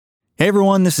Hey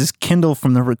everyone, this is Kendall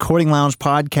from the Recording Lounge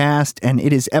podcast, and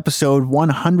it is episode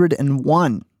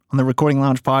 101 on the Recording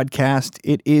Lounge podcast.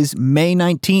 It is May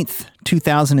 19th,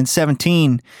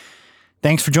 2017.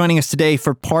 Thanks for joining us today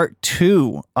for part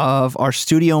 2 of our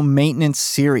studio maintenance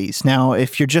series. Now,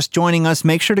 if you're just joining us,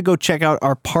 make sure to go check out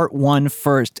our part 1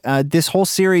 first. This whole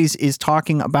series is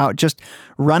talking about just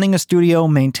running a studio,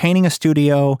 maintaining a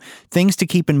studio, things to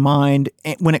keep in mind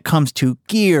when it comes to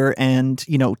gear and,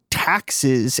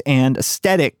 taxes and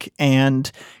aesthetic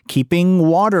and keeping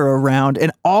water around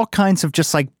and all kinds of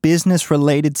just like business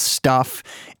related stuff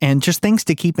and just things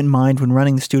to keep in mind when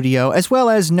running the studio, as well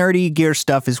as nerdy gear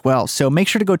stuff as well. So make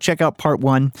sure to go check out part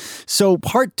 1. So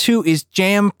part 2 is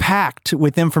jam-packed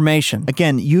with information.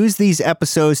 Again, use these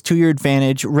episodes to your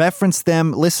advantage, reference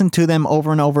them, listen to them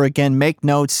over and over again, make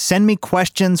notes, send me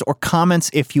questions or comments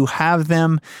if you have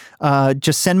them.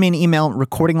 Just send me an email,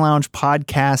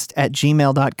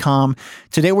 recordingloungepodcast@gmail.com.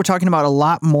 Today we're talking about a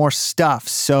lot more stuff,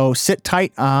 so sit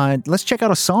tight. Let's check out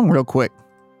a song real quick.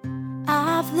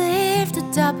 I've lived a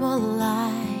double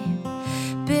life,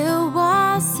 built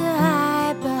walls to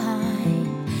hide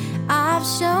behind. I've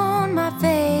shown my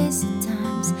face at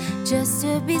times just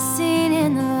to be seen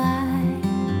in the light.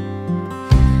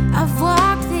 I've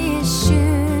walked these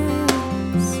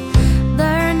shoes,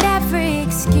 learned every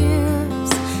excuse,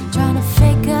 trying to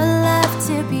fake a love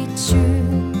to be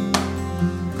true.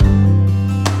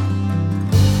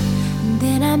 And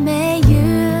then I met you.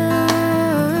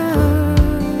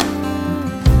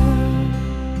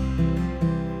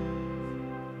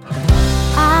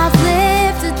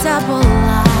 Double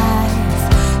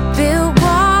life, built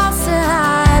walls to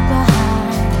hide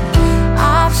behind.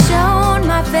 I've shown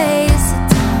my face at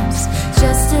times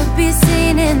just to be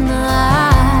seen in the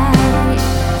light.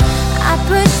 I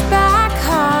pushed back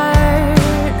hard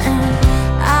and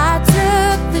I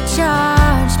took the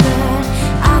charge, but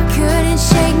I couldn't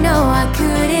shake, no, I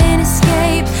couldn't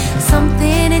escape.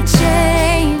 Something had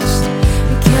changed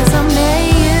because I made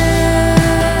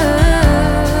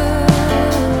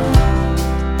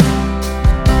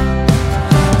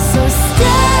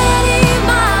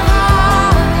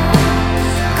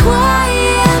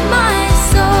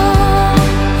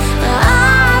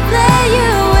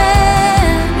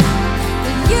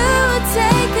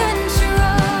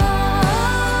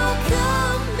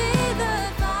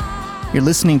You're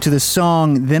listening to the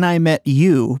song Then I Met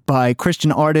You by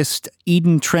Christian artist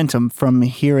Eden Trentum from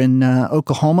here in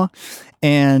Oklahoma.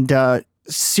 And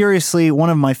seriously, one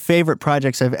of my favorite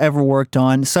projects I've ever worked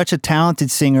on. Such a talented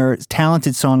singer,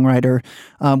 talented songwriter.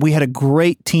 We had a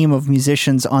great team of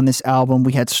musicians on this album.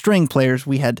 We had string players,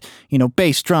 we had,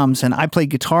 bass, drums, and I played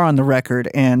guitar on the record.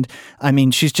 And I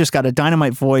mean, she's just got a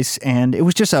dynamite voice, and it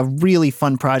was just a really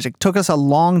fun project. Took us a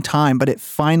long time, but it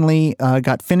finally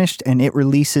got finished, and it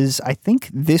releases, I think,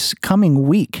 this coming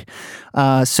week.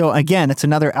 So again, it's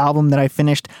another album that I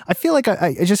finished. I feel like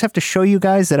I just have to show you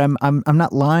guys that I'm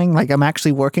not lying. Like I'm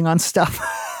actually working on stuff.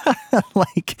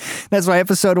 Like that's why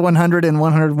episode 100 and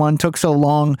 101 took so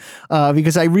long,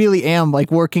 because I really am like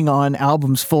working on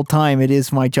albums full time. It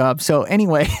is my job. So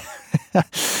anyway,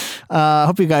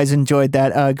 hope you guys enjoyed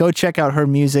that. Go check out her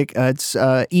music. It's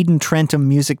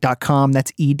EdenTrentumMusic.com.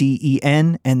 That's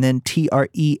EDEN and then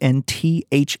TRENTHAM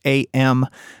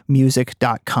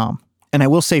music.com. And I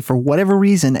will say, for whatever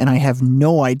reason, and I have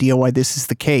no idea why this is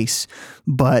the case,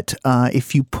 but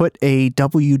if you put a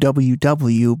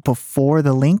www before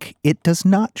the link, it does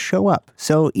not show up.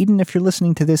 So Eden, if you're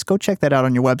listening to this, go check that out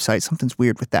on your website. Something's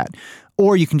weird with that.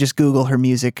 Or you can just Google her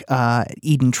music,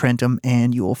 Eden Trentum,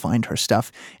 and you will find her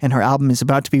stuff. And her album is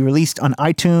about to be released on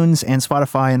iTunes and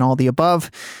Spotify and all the above.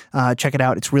 Check it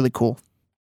out. It's really cool.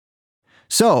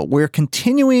 So we're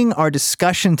continuing our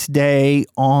discussion today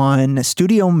on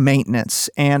studio maintenance,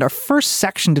 and our first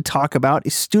section to talk about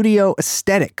is studio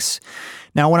aesthetics.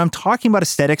 Now, when I'm talking about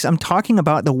aesthetics, I'm talking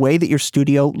about the way that your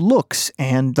studio looks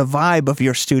and the vibe of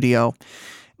your studio.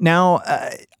 Now,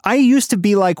 I used to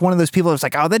be like one of those people that was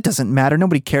like, oh, that doesn't matter.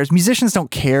 Nobody cares. Musicians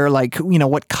don't care, like,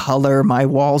 what color my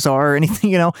walls are or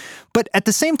anything, But at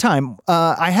the same time,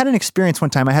 I had an experience one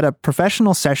time. I had a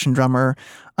professional session drummer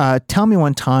tell me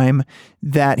one time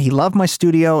that he loved my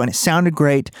studio and it sounded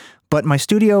great, but my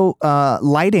studio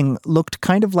lighting looked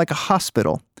kind of like a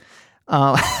hospital.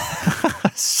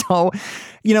 So,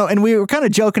 and we were kind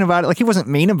of joking about it. Like he wasn't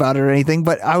mean about it or anything,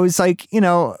 but I was like,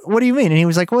 what do you mean? And he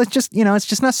was like, well, it's just, it's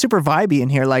just not super vibey in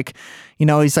here. Like,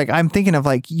 he's like, I'm thinking of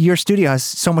like your studio has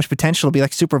so much potential to be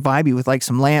like super vibey with like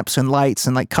some lamps and lights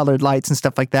and like colored lights and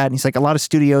stuff like that. And he's like, a lot of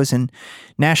studios in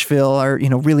Nashville are,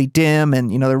 really dim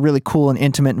and, they're really cool and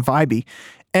intimate and vibey.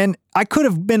 And I could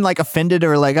have been like offended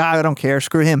or like, I don't care,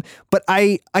 screw him. But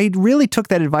I really took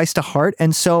that advice to heart.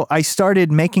 And so I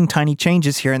started making tiny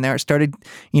changes here and there. I started,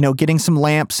 getting some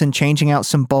lamps and changing out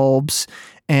some bulbs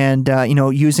and,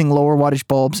 using lower wattage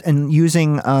bulbs and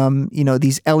using,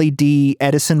 these LED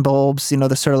Edison bulbs,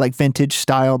 the sort of like vintage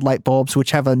styled light bulbs,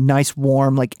 which have a nice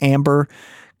warm, like amber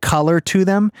color to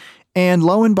them. And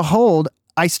lo and behold,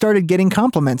 I started getting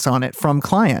compliments on it from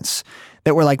clients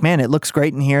that were like, man, it looks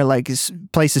great in here. Like, this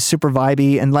place is super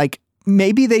vibey. And like,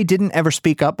 maybe they didn't ever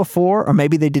speak up before, or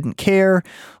maybe they didn't care.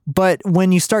 But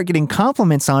when you start getting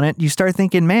compliments on it, you start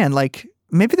thinking, man, like,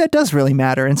 maybe that does really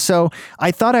matter. And so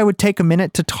I thought I would take a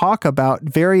minute to talk about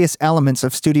various elements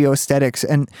of studio aesthetics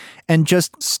and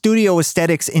just studio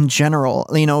aesthetics in general,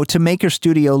 to make your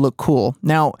studio look cool.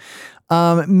 Now,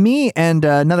 me and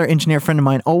another engineer friend of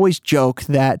mine always joke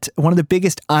that one of the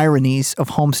biggest ironies of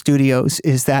home studios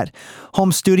is that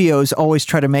home studios always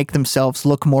try to make themselves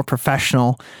look more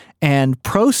professional, and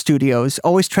pro studios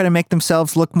always try to make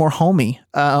themselves look more homey.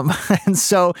 And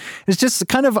so it's just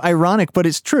kind of ironic, but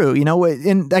it's true,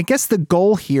 and I guess the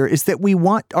goal here is that we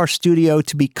want our studio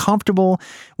to be comfortable.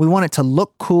 We want it to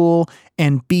look cool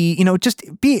and be, just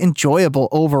be enjoyable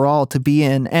overall to be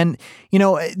in. And,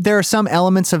 there are some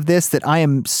elements of this that I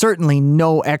am certainly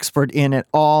no expert in at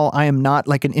all. I am not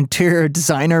like an interior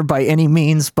designer by any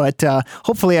means, but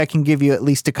hopefully I can give you at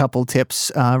least a couple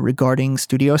tips regarding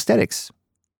studio aesthetics.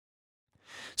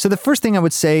 So the first thing I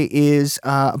would say is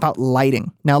about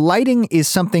lighting. Now, lighting is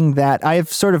something that I've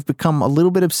sort of become a little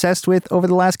bit obsessed with over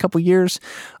the last couple years.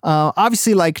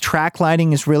 Obviously, like track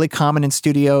lighting is really common in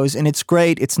studios, and it's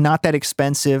great. It's not that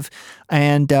expensive,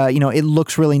 and it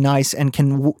looks really nice and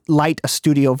can light a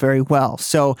studio very well.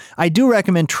 So I do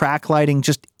recommend track lighting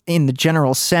just in the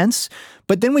general sense.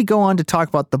 But then we go on to talk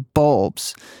about the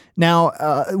bulbs. Now,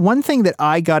 one thing that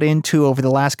I got into over the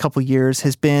last couple years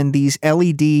has been these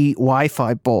LED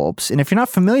Wi-Fi bulbs. And if you're not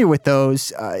familiar with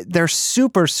those, they're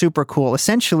super, super cool.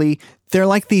 Essentially, they're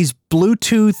like these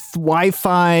Bluetooth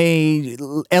Wi-Fi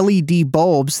LED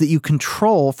bulbs that you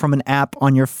control from an app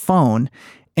on your phone.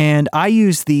 And I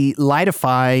use the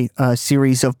Lightify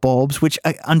series of bulbs, which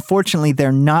unfortunately,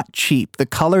 they're not cheap. The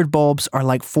colored bulbs are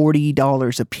like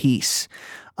 $40 a piece.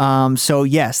 So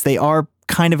yes, they are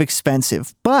kind of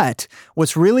expensive, but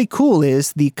what's really cool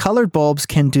is the colored bulbs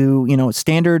can do,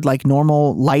 standard like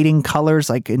normal lighting colors,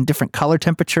 like in different color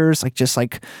temperatures, like just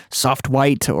like soft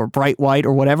white or bright white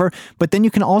or whatever. But then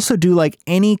you can also do like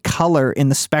any color in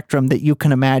the spectrum that you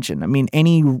can imagine. I mean,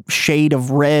 any shade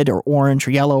of red or orange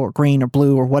or yellow or green or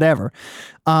blue or whatever.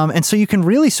 And so you can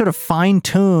really sort of fine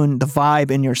tune the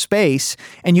vibe in your space,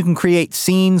 and you can create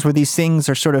scenes where these things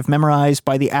are sort of memorized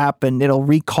by the app, and it'll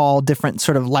recall different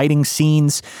sort of lighting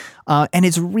scenes. And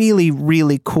it's really,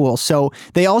 really cool. So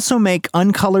they also make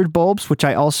uncolored bulbs, which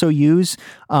I also use,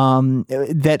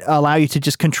 that allow you to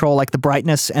just control like the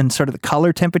brightness and sort of the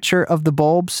color temperature of the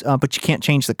bulbs, but you can't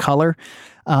change the color.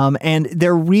 And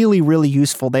they're really, really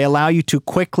useful. They allow you to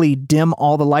quickly dim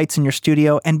all the lights in your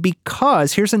studio. And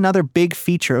here's another big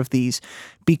feature of these,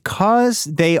 because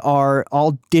they are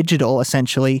all digital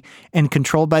essentially and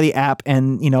controlled by the app,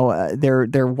 and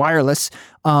they're wireless,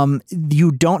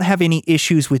 you don't have any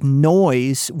issues with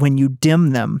noise when you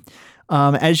dim them.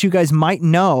 As you guys might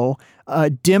know,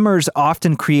 dimmers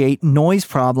often create noise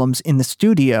problems in the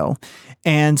studio.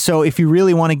 And so if you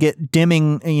really want to get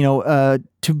dimming,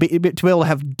 to be able to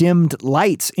have dimmed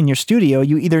lights in your studio,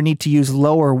 you either need to use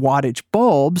lower wattage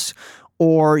bulbs,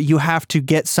 or you have to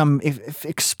get some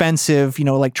expensive,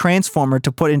 like transformer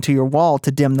to put into your wall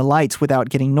to dim the lights without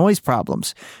getting noise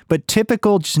problems. But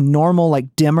typical, just normal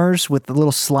like dimmers with the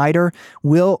little slider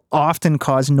will often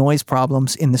cause noise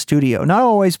problems in the studio. Not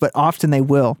always, but often they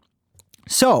will.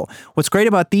 So what's great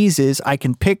about these is I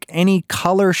can pick any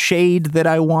color shade that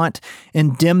I want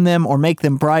and dim them or make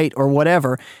them bright or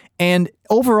whatever. And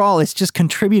overall, it's just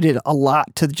contributed a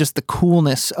lot to just the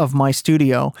coolness of my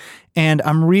studio. And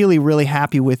I'm really, really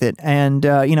happy with it. And,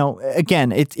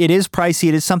 again, it is pricey.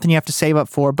 It is something you have to save up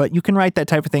for, but you can write that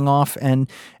type of thing off and,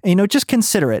 just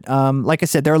consider it. Like I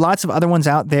said, there are lots of other ones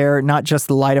out there, not just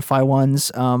the Lightify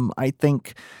ones. I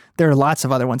think there are lots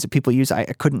of other ones that people use. I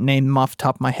couldn't name them off the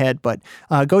top of my head, but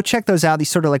go check those out. These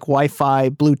sort of like Wi-Fi,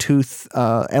 Bluetooth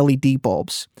LED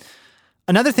bulbs.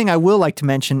 Another thing I will like to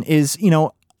mention is,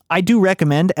 I do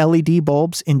recommend LED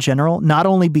bulbs in general, not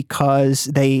only because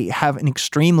they have an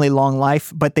extremely long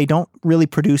life, but they don't really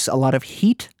produce a lot of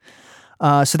heat.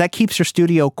 So that keeps your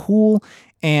studio cool.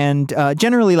 And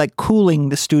generally, like cooling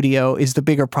the studio is the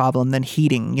bigger problem than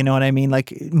heating. You know what I mean?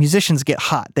 Like musicians get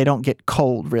hot; they don't get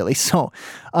cold, really. So,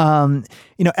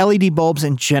 LED bulbs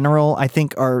in general, I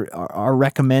think, are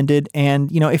recommended.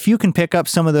 And if you can pick up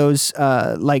some of those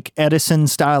like Edison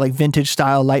style, like vintage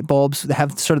style light bulbs that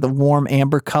have sort of the warm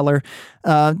amber color,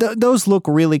 those look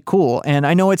really cool. And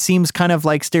I know it seems kind of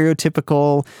like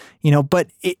stereotypical, but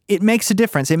it makes a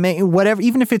difference. It may whatever,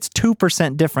 even if it's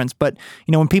 2% difference. But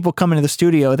when people come into the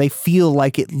studio, they feel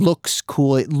like it looks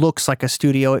cool. It looks like a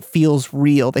studio. It feels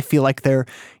real. They feel like they're,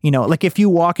 like if you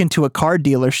walk into a car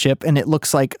dealership and it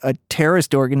looks like a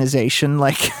terrorist organization,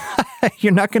 like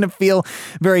you're not going to feel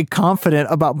very confident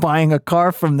about buying a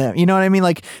car from them. You know what I mean?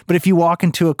 Like, but if you walk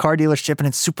into a car dealership and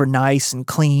it's super nice and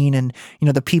clean and,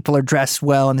 the people are dressed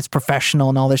well and it's professional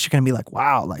and all this, you're going to be like,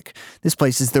 wow, like this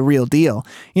place is the real deal,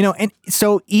 and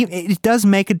so it does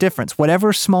make a difference.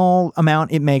 Whatever small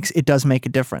amount it makes, it does make a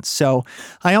difference. So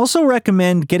I also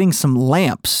recommend getting some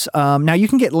lamps. Now you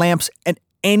can get lamps at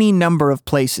any number of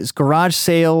places, garage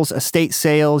sales, estate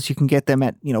sales. You can get them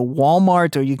at,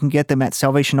 Walmart, or you can get them at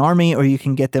Salvation Army, or you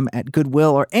can get them at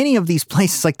Goodwill, or any of these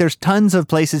places. Like there's tons of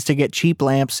places to get cheap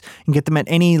lamps. You can get them at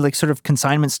any like sort of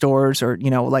consignment stores or,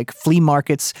 like flea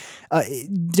markets.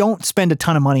 Don't spend a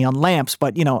ton of money on lamps,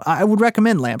 but, I would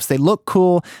recommend lamps. They look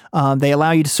cool. They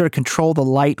allow you to sort of control the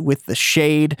light with the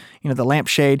shade, the lamp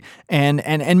shade,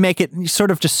 and make it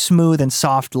sort of just smooth and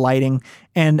soft lighting.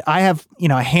 And I have,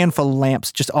 a handful of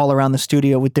lamps just all around the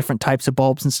studio with different types of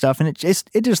bulbs and stuff. And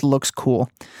it just looks cool.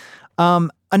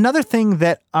 Another thing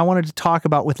that I wanted to talk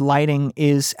about with lighting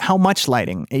is how much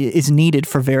lighting is needed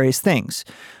for various things.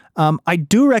 I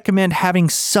do recommend having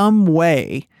some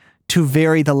way to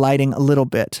vary the lighting a little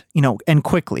bit, and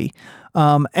quickly.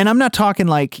 And I'm not talking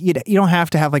like you don't have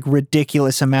to have like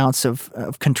ridiculous amounts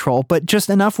of control, but just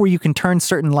enough where you can turn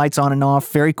certain lights on and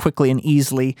off very quickly and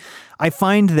easily. I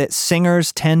find that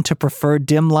singers tend to prefer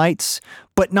dim lights,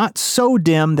 but not so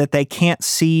dim that they can't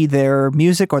see their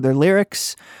music or their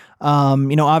lyrics.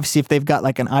 Obviously if they've got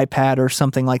like an iPad or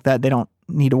something like that, they don't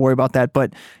need to worry about that.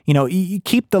 But, you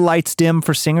keep the lights dim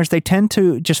for singers. They tend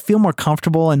to just feel more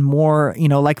comfortable and more,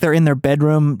 like they're in their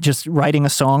bedroom just writing a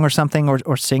song or something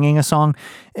or singing a song.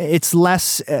 It's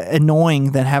less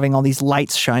annoying than having all these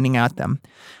lights shining at them.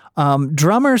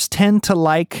 Drummers tend to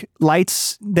like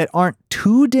lights that aren't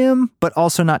too dim, but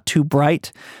also not too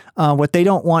bright. What they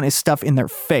don't want is stuff in their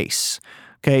face.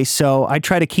 Okay, so I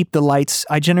try to keep the lights.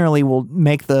 I generally will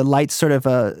make the lights sort of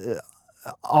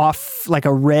off like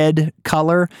a red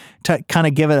color to kind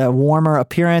of give it a warmer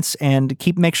appearance and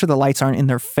make sure the lights aren't in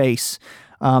their face.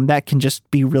 That can just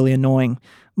be really annoying.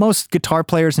 Most guitar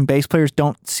players and bass players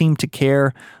don't seem to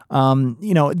care.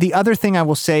 The other thing I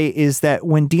will say is that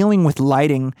when dealing with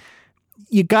lighting,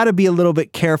 you got to be a little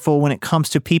bit careful when it comes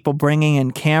to people bringing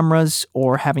in cameras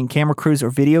or having camera crews or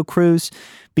video crews,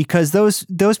 because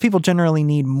those people generally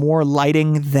need more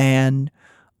lighting than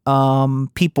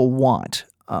people want.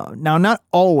 Now, not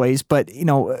always, but,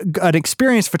 an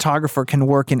experienced photographer can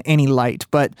work in any light,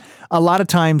 but a lot of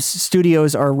times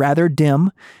studios are rather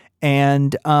dim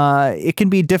and it can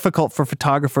be difficult for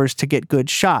photographers to get good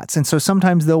shots. And so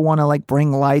sometimes they'll want to like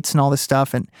bring lights and all this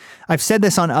stuff. And I've said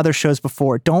this on other shows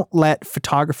before, don't let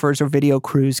photographers or video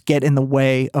crews get in the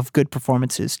way of good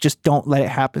performances. Just don't let it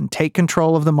happen. Take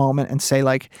control of the moment and say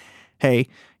like, hey,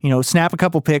 snap a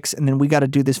couple pics and then we got to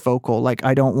do this vocal. Like,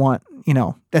 I don't want,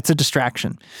 that's a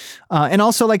distraction. And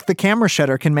also like the camera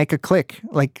shutter can make a click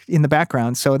like in the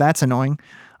background. So that's annoying.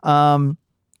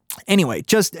 Anyway,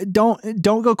 just don't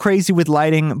go crazy with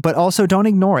lighting, but also don't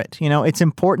ignore it. It's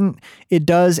important. It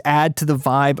does add to the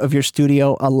vibe of your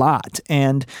studio a lot.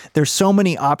 And there's so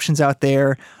many options out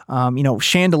there,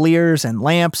 chandeliers and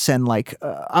lamps and like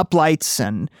uplights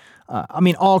and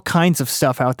all kinds of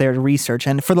stuff out there to research.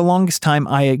 And for the longest time,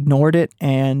 I ignored it.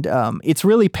 And it's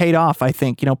really paid off, I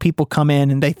think. People come in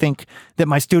and they think that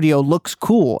my studio looks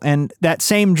cool. And that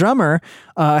same drummer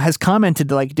has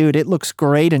commented like, dude, it looks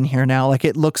great in here now. Like,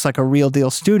 it looks like a real deal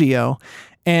studio.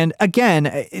 And again,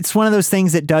 it's one of those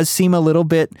things that does seem a little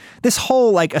bit, this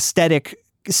whole like aesthetic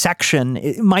section,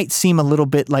 it might seem a little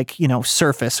bit like,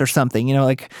 surface or something,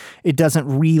 like it doesn't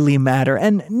really matter.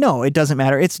 And no, it doesn't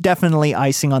matter. It's definitely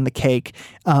icing on the cake.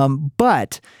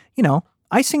 But,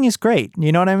 icing is great.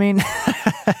 You know what I mean?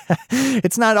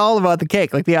 It's not all about the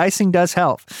cake. Like the icing does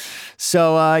help.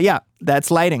 So, yeah,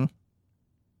 that's lighting.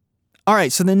 All right,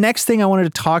 so the next thing I wanted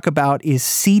to talk about is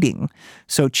seating.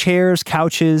 So chairs,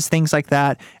 couches, things like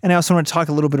that. And I also want to talk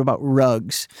a little bit about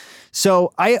rugs.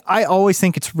 So I always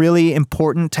think it's really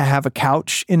important to have a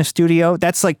couch in a studio.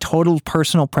 That's like total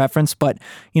personal preference, but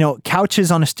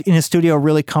couches in a studio are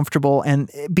really comfortable, and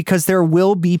because there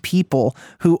will be people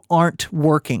who aren't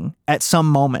working at some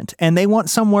moment and they want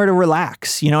somewhere to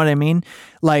relax. You know what I mean?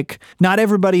 Like, not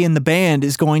everybody in the band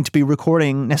is going to be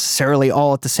recording necessarily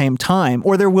all at the same time,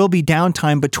 or there will be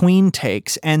downtime between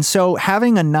takes. And so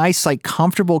having a nice, like,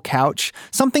 comfortable couch,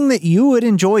 something that you would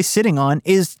enjoy sitting on,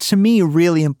 is to me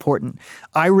really important.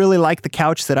 I really like the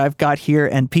couch that I've got here,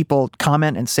 and people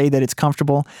comment and say that it's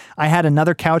comfortable. I had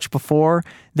another couch before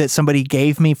that somebody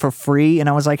gave me for free, and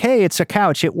I was like, hey, it's a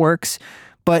couch, it works.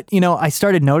 But, I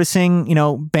started noticing,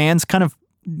 bands kind of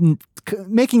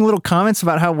making little comments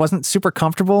about how it wasn't super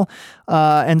comfortable.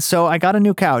 And so I got a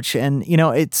new couch, and,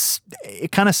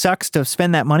 it kind of sucks to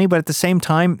spend that money, but at the same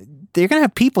time, they're going to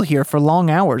have people here for long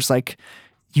hours. Like,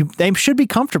 they should be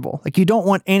comfortable. Like, you don't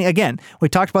want any, again, we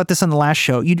talked about this on the last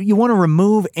show. You want to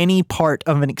remove any part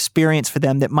of an experience for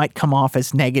them that might come off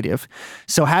as negative.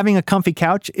 So having a comfy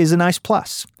couch is a nice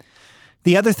plus.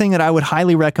 The other thing that I would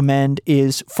highly recommend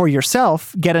is, for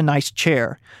yourself, get a nice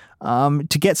chair.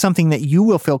 To get something that you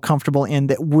will feel comfortable in,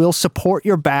 that will support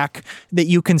your back, that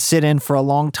you can sit in for a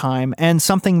long time, and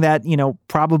something that,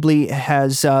 probably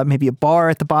has maybe a bar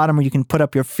at the bottom where you can put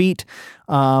up your feet.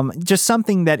 Just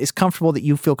something that is comfortable, that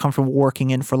you feel comfortable working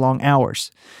in for long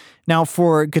hours. Now,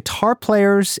 for guitar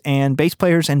players and bass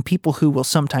players and people who will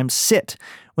sometimes sit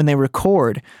when they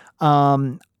record,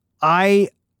 I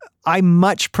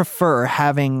much prefer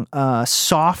having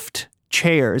soft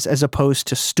chairs as opposed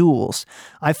to stools.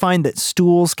 I find that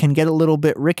stools can get a little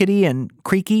bit rickety and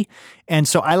creaky, and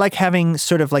so I like having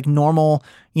sort of like normal,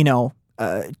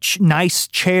 nice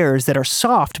chairs that are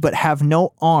soft but have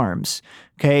no arms.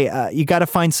 Okay, you got to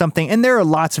find something, and there are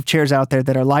lots of chairs out there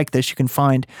that are like this. You can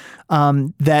find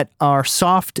that are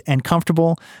soft and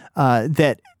comfortable,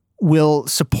 that will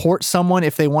support someone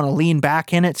if they want to lean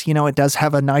back in it. It does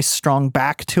have a nice strong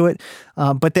back to it,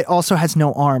 but it also has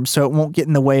no arms, so it won't get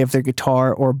in the way of their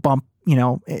guitar or bump,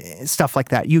 stuff like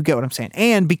that. You get what I'm saying.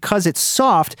 And because it's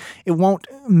soft,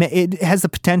 it has the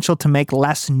potential to make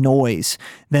less noise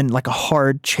than like a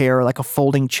hard chair, like a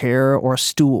folding chair or a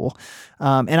stool.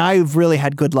 And I've really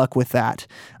had good luck with that,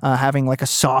 having like a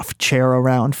soft chair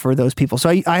around for those people. So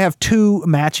I have two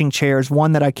matching chairs,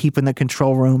 one that I keep in the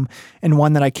control room and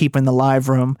one that I keep in the live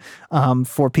room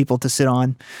for people to sit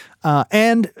on.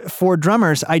 And for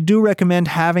drummers, I do recommend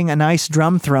having a nice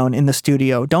drum throne in the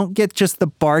studio. Don't get just the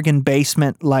bargain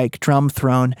basement like drum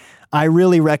throne. I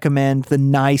really recommend the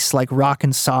nice, like rock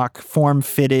and sock,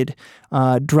 form-fitted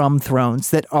drum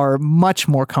thrones that are much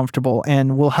more comfortable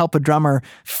and will help a drummer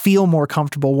feel more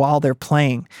comfortable while they're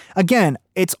playing. Again,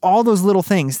 it's all those little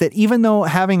things that, even though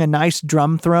having a nice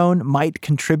drum throne might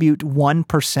contribute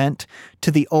 1%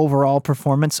 to the overall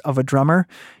performance of a drummer,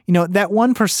 that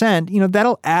 1%,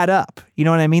 that'll add up. You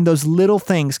know what I mean? Those little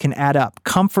things can add up.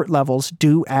 Comfort levels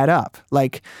do add up.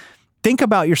 Like, think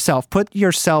about yourself. Put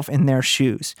yourself in their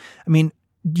shoes. I mean,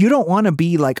 you don't want to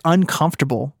be like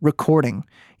uncomfortable recording.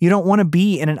 You don't want to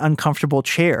be in an uncomfortable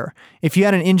chair. If you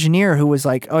had an engineer who was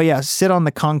like, oh yeah, sit on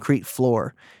the concrete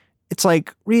floor. It's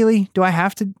like, really? Do I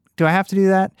have to do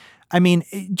that? I mean,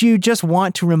 do you just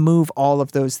want to remove all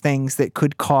of those things that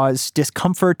could cause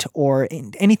discomfort or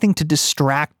anything to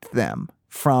distract them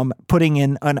from putting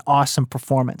in an awesome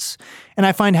performance? And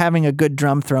I find having a good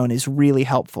drum throne is really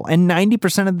helpful. And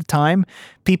 90% of the time,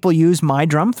 people use my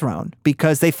drum throne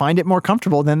because they find it more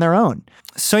comfortable than their own.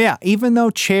 So yeah, even though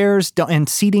chairs and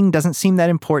seating doesn't seem that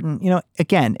important,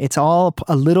 again, it's all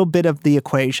a little bit of the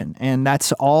equation, and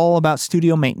that's all about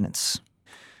studio maintenance.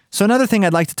 So another thing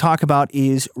I'd like to talk about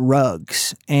is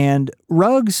rugs. And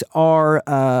rugs are,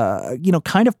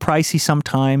 kind of pricey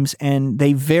sometimes, and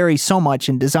they vary so much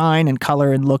in design and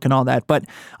color and look and all that. But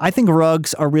I think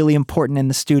rugs are really important in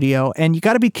the studio, and you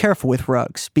got to be careful with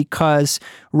rugs because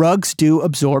rugs do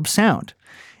absorb sound.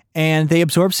 And they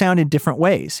absorb sound in different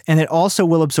ways. And it also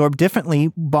will absorb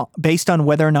differently based on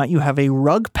whether or not you have a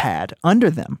rug pad under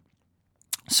them.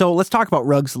 So let's talk about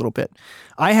rugs a little bit.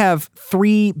 I have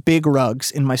 3 big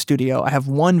rugs in my studio. I have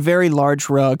one very large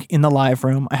rug in the live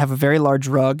room. I have a very large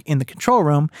rug in the control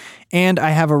room. And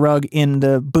I have a rug in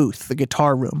the booth, the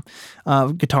guitar room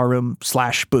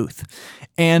 / booth.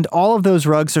 And all of those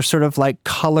rugs are sort of like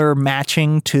color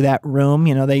matching to that room.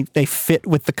 They fit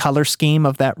with the color scheme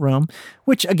of that room,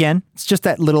 which again, it's just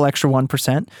that little extra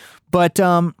 1%. But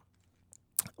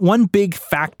one big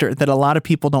factor that a lot of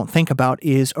people don't think about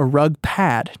is a rug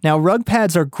pad. Now, rug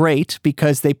pads are great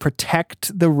because they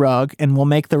protect the rug and will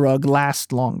make the rug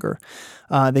last longer.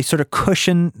 They sort of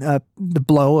cushion the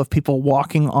blow of people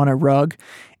walking on a rug,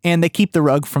 and they keep the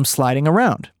rug from sliding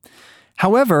around.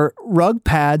 However, rug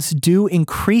pads do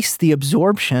increase the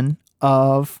absorption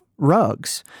of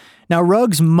rugs. Now,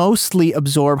 rugs mostly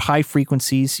absorb high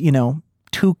frequencies,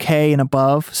 2K and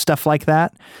above, stuff like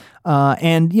that.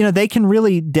 And they can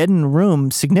really deaden room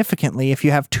significantly if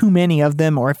you have too many of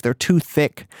them or if they're too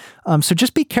thick. So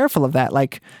just be careful of that.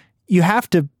 Like, you have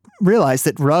to realize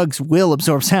that rugs will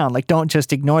absorb sound. Like, don't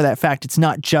just ignore that fact. It's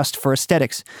not just for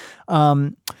aesthetics.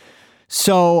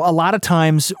 So a lot of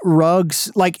times rugs,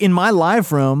 like in my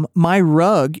live room, my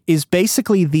rug is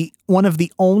basically one of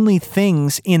the only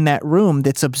things in that room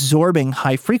that's absorbing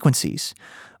high frequencies.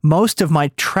 Most of my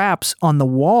traps on the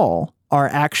wall are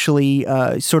actually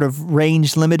sort of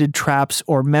range-limited traps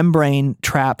or membrane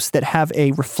traps that have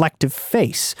a reflective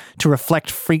face to reflect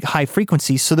high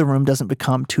frequencies so the room doesn't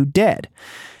become too dead.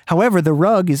 However, the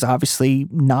rug is obviously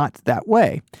not that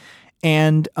way.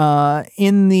 And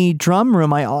in the drum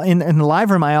room, in the live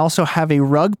room, I also have a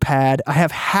rug pad. I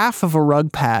have half of a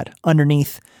rug pad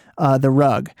underneath the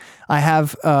rug. I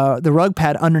have the rug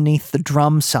pad underneath the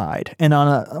drum side. And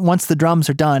once the drums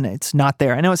are done, it's not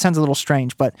there. I know it sounds a little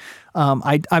strange, but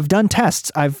I've done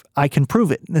tests. I can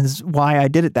prove it. This is why I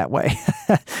did it that way.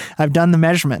 I've done the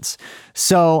measurements.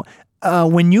 So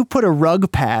when you put a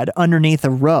rug pad underneath a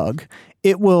rug,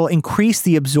 it will increase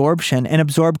the absorption and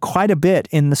absorb quite a bit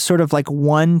in the sort of like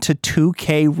 1 to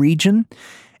 2K region.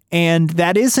 And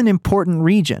that is an important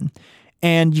region.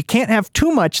 And you can't have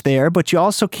too much there, but you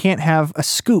also can't have a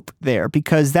scoop there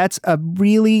because that's a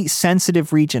really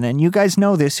sensitive region. And you guys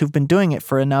know this who've been doing it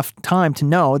for enough time to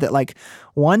know that like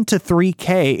 1 to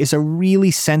 3K is a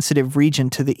really sensitive region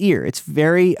to the ear. It's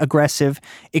very aggressive.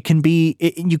 It can be,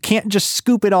 you can't just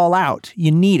scoop it all out.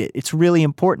 You need it. It's really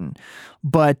important.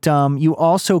 But you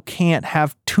also can't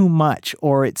have too much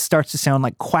or it starts to sound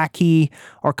like quacky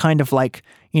or kind of like,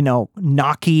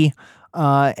 knocky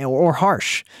or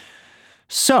harsh.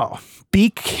 So be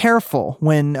careful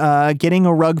when getting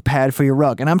a rug pad for your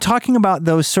rug. And I'm talking about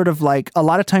those sort of like, a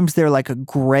lot of times they're like a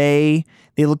gray,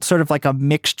 they look sort of like a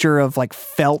mixture of like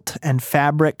felt and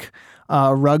fabric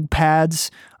rug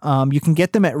pads. You can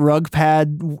get them at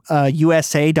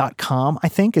rugpadusa.com, I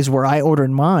think is where I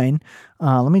ordered mine.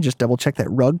 Let me just double check that.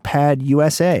 Rugpad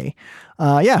USA.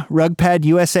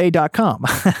 Rugpadusa.com.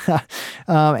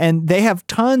 And they have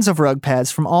tons of rug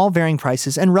pads from all varying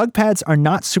prices. And rug pads are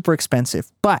not super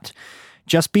expensive, but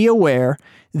just be aware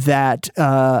that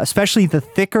especially the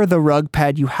thicker the rug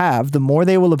pad you have, the more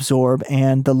they will absorb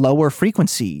and the lower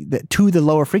frequency, the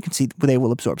lower frequency they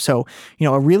will absorb. So,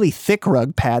 a really thick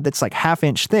rug pad that's like 1/2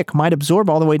 inch thick might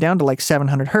absorb all the way down to like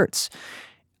 700 hertz.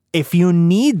 If you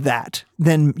need that,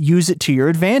 then use it to your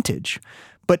advantage.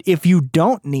 But if you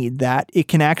don't need that, it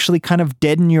can actually kind of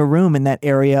deaden your room in that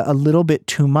area a little bit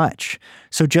too much.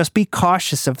 So just be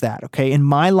cautious of that, okay? In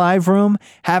my live room,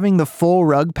 having the full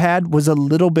rug pad was a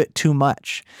little bit too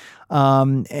much.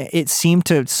 It seemed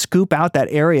to scoop out that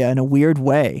area in a weird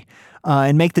way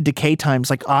and make the decay times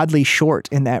like oddly short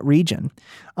in that region.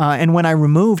 And when I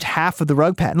removed half of the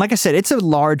rug pad, and like I said, it's a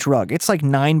large rug. It's like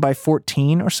 9 by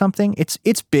 14 or something. It's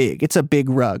big. It's a big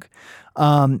rug.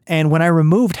 And when I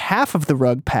removed half of the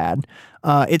rug pad,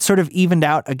 it sort of evened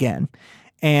out again.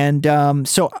 And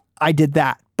so I did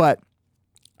that. But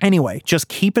anyway, just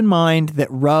keep in mind that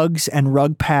rugs and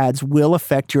rug pads will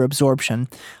affect your absorption.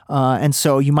 And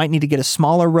so you might need to get a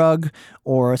smaller rug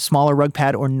or a smaller rug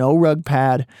pad or no rug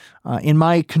pad. In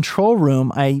my control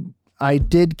room, I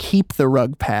did keep the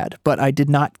rug pad, but I did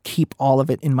not keep all of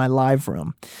it in my live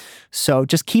room. So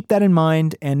just keep that in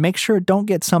mind and make sure don't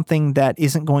get something that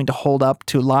isn't going to hold up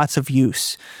to lots of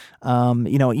use.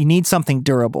 You need something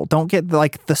durable. Don't get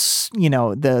like the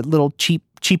little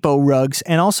cheapo rugs,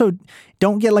 and also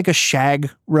don't get like a shag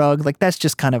rug. Like that's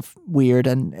just kind of weird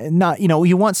and not,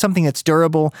 you want something that's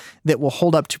durable that will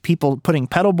hold up to people putting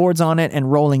pedal boards on it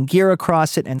and rolling gear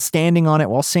across it and standing on it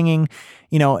while singing,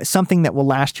 something that will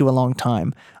last you a long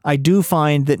time. I do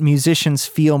find that musicians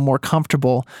feel more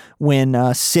comfortable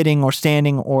when sitting or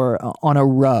standing or on a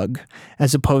rug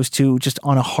as opposed to just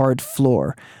on a hard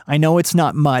floor. I know it's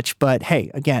not much, but hey,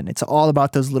 again, it's all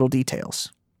about those little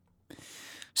details.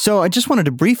 So I just wanted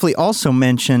to briefly also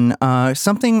mention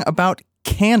something about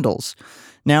candles.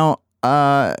 Now,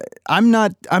 I'm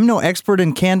no expert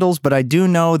in candles, but I do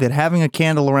know that having a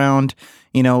candle around,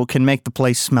 can make the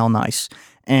place smell nice.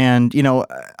 And,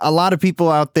 a lot of people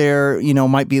out there,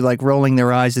 might be like rolling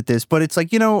their eyes at this, but it's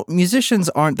like, musicians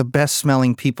aren't the best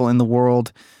smelling people in the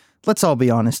world. Let's all be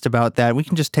honest about that. We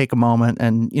can just take a moment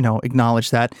and,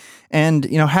 acknowledge that. And,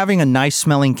 having a nice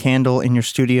smelling candle in your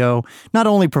studio not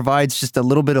only provides just a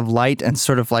little bit of light and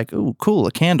sort of like, ooh, cool,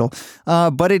 a candle,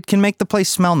 but it can make the place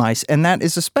smell nice. And that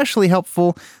is especially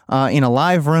helpful in a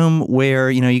live room where,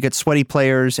 you get sweaty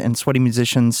players and sweaty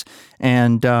musicians.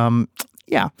 And,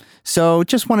 yeah, so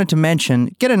just wanted to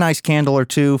mention, get a nice candle or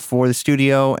two for the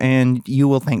studio and you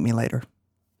will thank me later.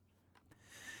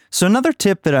 So another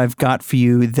tip that I've got for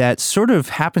you that sort of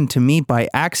happened to me by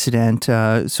accident,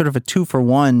 sort of a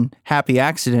 2-for-1 happy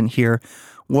accident here,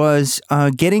 was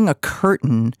getting a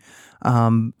curtain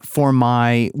for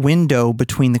my window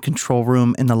between the control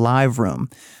room and the live room.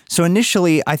 So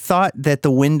initially, I thought that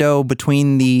the window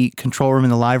between the control room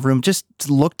and the live room just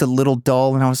looked a little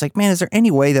dull, and I was like, man, is there any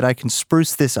way that I can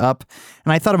spruce this up?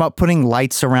 And I thought about putting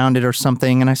lights around it or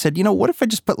something, and I said, what if I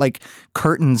just put like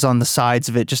curtains on the sides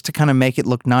of it just to kind of make it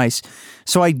look nice?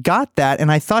 So I got that,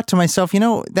 and I thought to myself,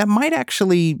 that might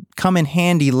actually come in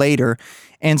handy later.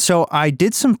 And so I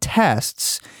did some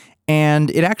tests,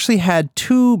 and it actually had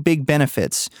two big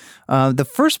benefits. The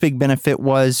first big benefit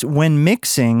was when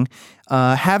mixing,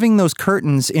 having those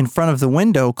curtains in front of the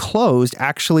window closed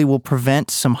actually will prevent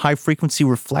some high-frequency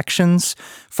reflections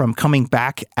from coming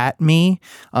back at me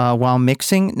while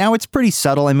mixing. Now, it's pretty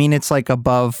subtle. I mean, it's like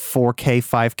above 4K,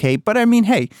 5K. But I mean,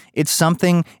 hey, it's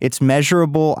something. It's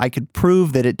measurable. I could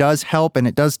prove that it does help, and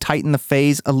it does tighten the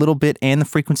phase a little bit and the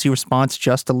frequency response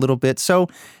just a little bit. So,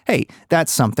 hey,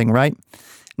 that's something, right?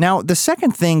 Now, the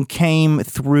second thing came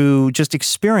through just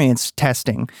experience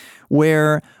testing,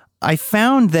 where I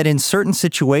found that in certain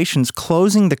situations,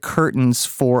 closing the curtains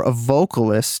for a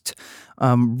vocalist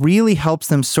really helps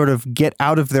them sort of get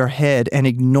out of their head and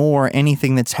ignore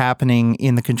anything that's happening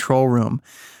in the control room.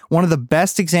 One of the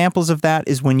best examples of that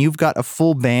is when you've got a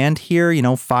full band here,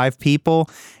 5 people,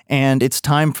 and it's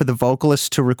time for the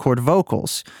vocalist to record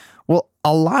vocals. Well,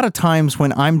 a lot of times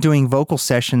when I'm doing vocal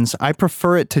sessions, I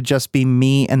prefer it to just be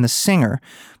me and the singer.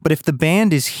 But if the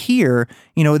band is here,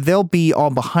 they'll be all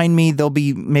behind me. They'll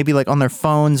be maybe like on their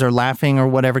phones or laughing or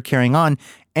whatever, carrying on.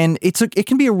 And it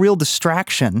can be a real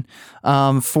distraction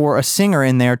for a singer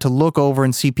in there to look over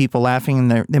and see people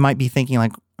laughing. And they might be thinking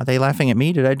like, are they laughing at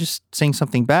me? Did I just sing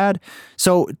something bad?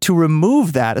 So to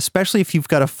remove that, especially if you've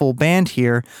got a full band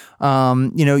here,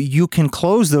 you can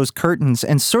close those curtains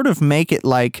and sort of make it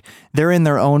like they're in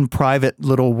their own private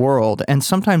little world. And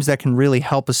sometimes that can really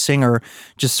help a singer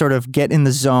just sort of get in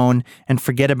the zone and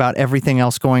forget about everything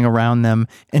else going around them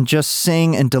and just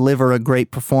sing and deliver a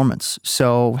great performance.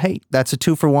 So, hey, that's a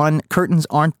 2-for-1. Curtains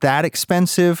aren't that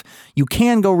expensive. You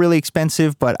can go really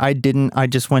expensive, but I didn't. I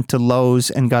just went to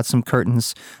Lowe's and got some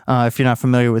curtains. If you're not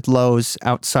familiar with Lowe's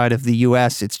outside of the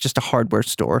U.S., it's just a hardware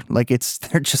store.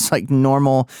 They're just like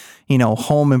normal,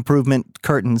 home improvement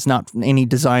curtains, not any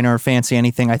designer or fancy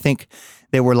anything. I think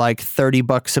they were like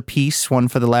 $30 a piece, one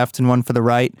for the left and one for the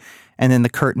right. And then the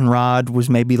curtain rod was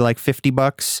maybe like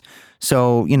 $50.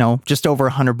 So, just over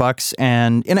 $100.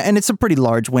 And it's a pretty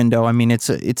large window. I mean, it's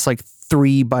like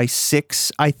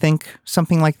 3x6, I think,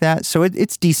 something like that. So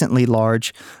it's decently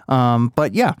large.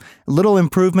 But yeah, a little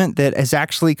improvement that has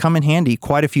actually come in handy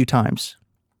quite a few times.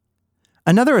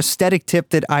 Another aesthetic tip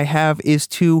that I have is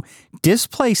to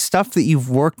display stuff that you've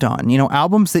worked on,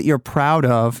 albums that you're proud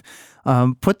of.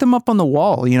 Put them up on the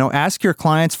wall, ask your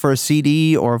clients for a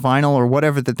CD or a vinyl or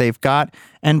whatever that they've got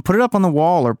and put it up on the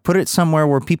wall or put it somewhere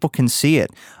where people can see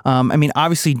it.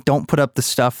 Obviously don't put up the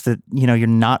stuff that, you're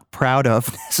not proud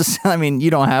of. You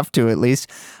don't have to at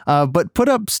least, but put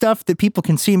up stuff that people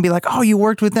can see and be like, oh, you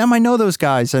worked with them. I know those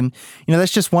guys. And,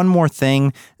 that's just one more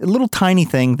thing, a little tiny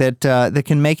thing that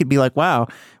can make it be like, wow,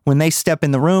 when they step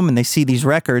in the room and they see these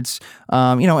records,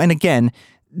 and again,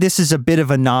 this is a bit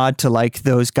of a nod to like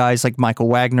those guys like Michael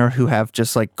Wagner who have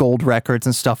just like gold records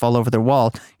and stuff all over their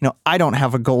wall. I don't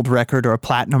have a gold record or a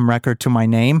platinum record to my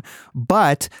name,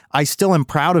 but I still am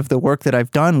proud of the work that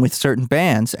I've done with certain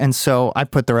bands. And so I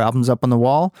put their albums up on the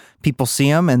wall. People see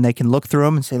them and they can look through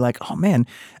them and say like, oh man.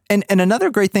 And another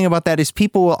great thing about that is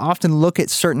people will often look at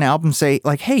certain albums and say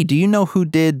like, hey, do you know who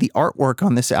did the artwork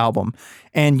on this album?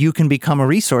 And you can become a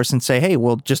resource and say, hey,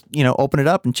 well, just, open it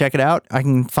up and check it out. I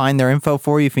can find their info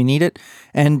for you if you need it.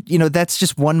 And, that's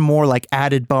just one more like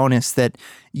added bonus that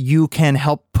you can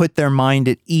help put their mind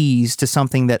at ease to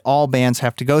something that all bands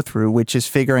have to go through, which is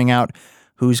figuring out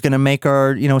Who's going to make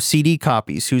our, CD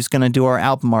copies? Who's going to do our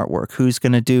album artwork? Who's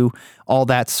going to do all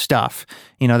that stuff?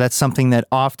 That's something that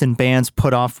often bands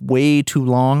put off way too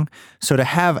long. So to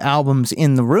have albums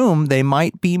in the room, they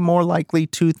might be more likely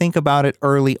to think about it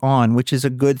early on, which is a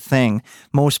good thing.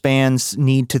 Most bands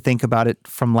need to think about it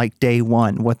from like day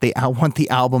one, what they want the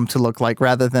album to look like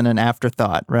rather than an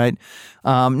afterthought, right?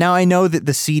 Now I know that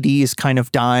the CD is kind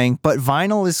of dying, but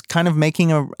vinyl is kind of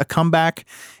making a comeback.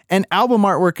 And album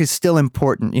artwork is still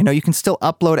important. You can still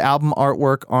upload album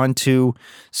artwork onto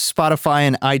Spotify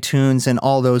and iTunes and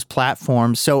all those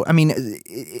platforms. So,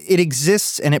 it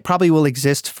exists and it probably will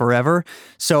exist forever.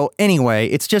 So anyway,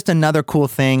 it's just another cool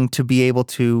thing to be able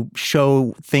to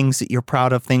show things that you're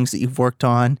proud of, things that you've worked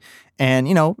on. And,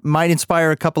 might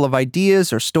inspire a couple of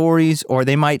ideas or stories, or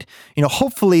they might,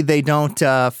 hopefully they don't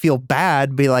feel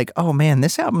bad, be like, oh man,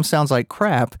 this album sounds like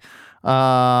crap.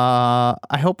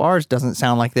 I hope ours doesn't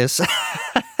sound like this.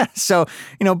 So,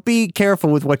 be careful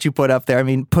with what you put up there.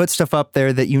 Put stuff up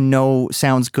there that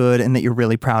sounds good and that you're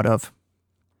really proud of.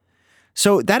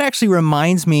 So that actually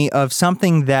reminds me of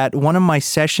something that one of my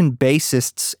session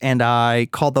bassists and I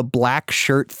call the black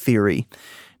shirt theory.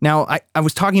 Now, I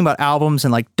was talking about albums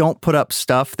and don't put up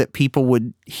stuff that people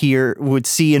would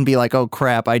see and be like, oh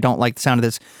crap, I don't like the sound of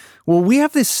this. Well, we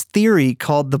have this theory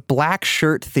called the black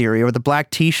shirt theory or the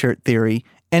black t-shirt theory.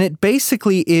 And it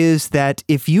basically is that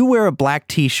if you wear a black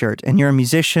t-shirt and you're a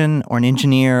musician or an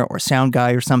engineer or sound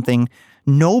guy or something,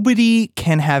 nobody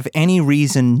can have any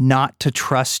reason not to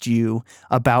trust you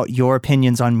about your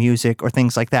opinions on music or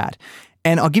things like that.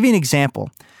 And I'll give you an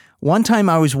example. One time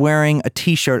I was wearing a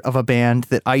t-shirt of a band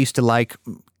that I used to like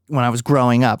when I was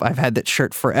growing up. I've had that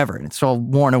shirt forever and it's all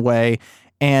worn away.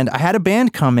 And I had a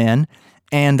band come in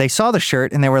and they saw the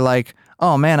shirt and they were like,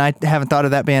 oh man, I haven't thought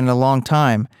of that band in a long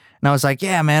time. And I was like,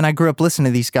 yeah, man, I grew up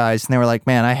listening to these guys. And they were like,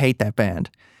 man, I hate that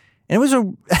band. And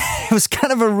it was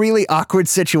kind of a really awkward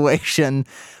situation,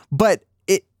 but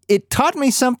it taught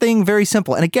me something very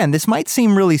simple. And again, this might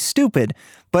seem really stupid,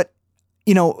 but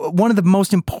one of the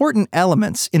most important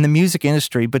elements in the music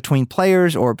industry between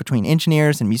players or between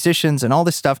engineers and musicians and all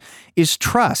this stuff is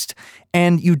trust.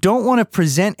 And you don't want to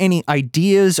present any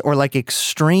ideas or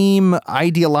extreme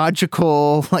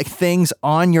ideological things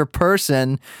on your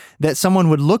person that someone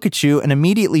would look at you and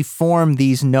immediately form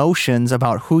these notions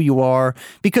about who you are.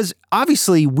 Because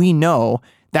obviously we know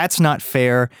that's not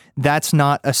fair. That's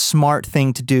not a smart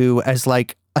thing to do as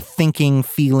a thinking,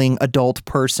 feeling adult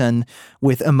person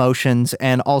with emotions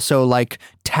and also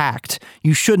tact.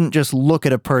 You shouldn't just look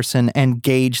at a person and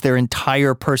gauge their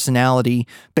entire personality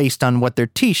based on what their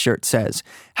t-shirt says.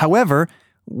 However,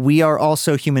 we are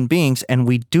also human beings and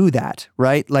we do that,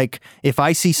 right? If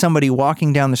I see somebody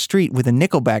walking down the street with a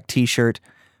Nickelback t-shirt,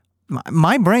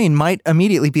 my brain might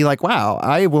immediately be like, wow,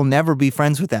 I will never be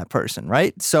friends with that person,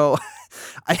 right? So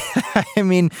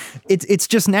it's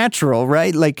just natural,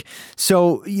 right?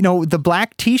 The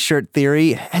black t-shirt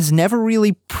theory has never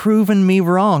really proven me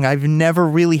wrong. I've never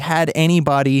really had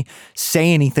anybody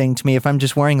say anything to me if I'm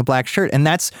just wearing a black shirt. And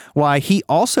that's why he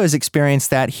also has experienced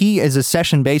that. He is a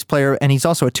session bass player and he's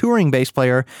also a touring bass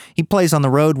player. He plays on the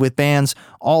road with bands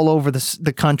all over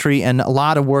the country and a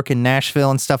lot of work in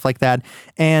Nashville and stuff like that.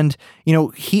 And,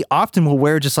 he often will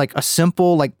wear just a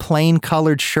simple, plain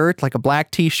colored shirt, like a black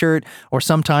t-shirt. Or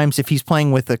sometimes if he's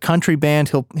playing with a country band,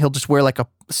 he'll just wear a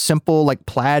simple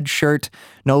plaid shirt,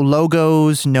 no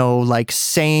logos, no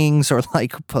sayings or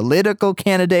political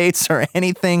candidates or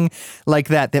anything like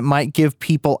that might give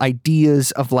people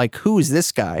ideas of who is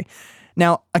this guy.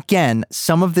 Now, again,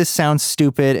 some of this sounds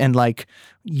stupid and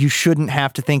you shouldn't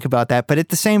have to think about that. But at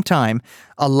the same time,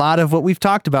 a lot of what we've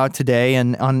talked about today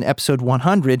and on episode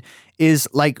 100 is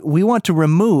we want to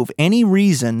remove any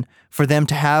reason for them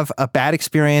to have a bad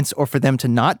experience or for them to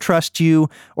not trust you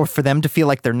or for them to feel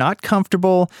like they're not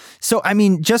comfortable. So,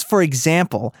 just for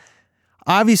example,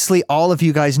 obviously all of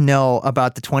you guys know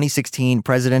about the 2016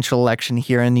 presidential election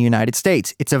here in the United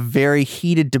States. It's a very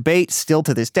heated debate still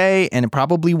to this day, and it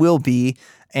probably will be.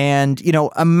 And,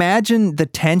 imagine the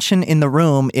tension in the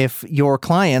room if your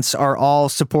clients are all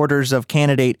supporters of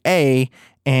candidate A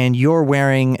and you're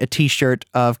wearing a t-shirt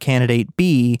of candidate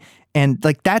B. And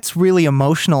that's really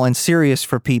emotional and serious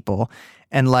for people.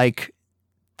 And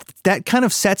that kind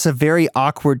of sets a very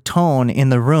awkward tone in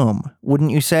the room,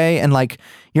 wouldn't you say? And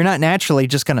you're not naturally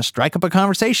just going to strike up a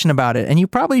conversation about it. And you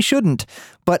probably shouldn't.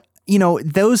 But,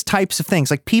 those types of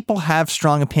things, people have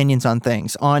strong opinions on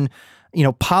things, on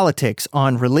politics,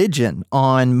 on religion,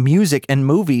 on music and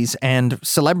movies and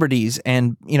celebrities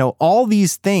and, all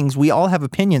these things we all have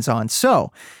opinions on.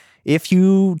 So if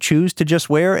you choose to just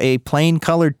wear a plain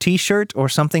colored t-shirt or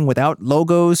something without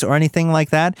logos or anything like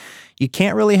that, you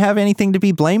can't really have anything to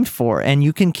be blamed for. And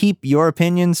you can keep your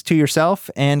opinions to yourself,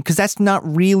 and because that's not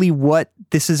really what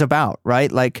this is about,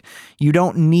 right? Like, you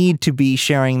don't need to be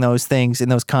sharing those things in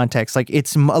those contexts. Like,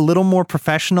 it's a little more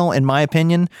professional, in my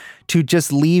opinion, to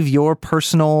just leave your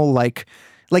personal, like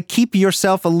keep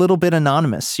yourself a little bit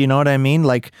anonymous. You know what I mean?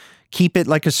 Like, keep it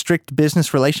like a strict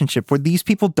business relationship where these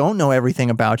people don't know everything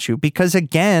about you, because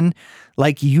again,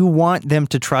 like, you want them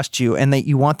to trust you and that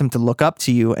you want them to look up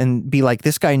to you and be like,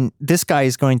 this guy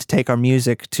is going to take our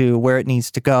music to where it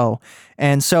needs to go.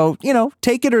 And so,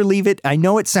 take it or leave it. I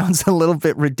know it sounds a little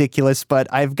bit ridiculous, but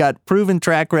I've got proven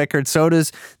track record. So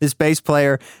does this bass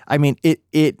player. I mean,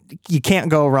 you can't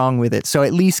go wrong with it. So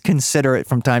at least consider it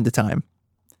from time to time.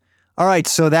 All right,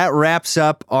 so that wraps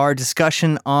up our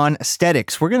discussion on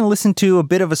aesthetics. We're going to listen to a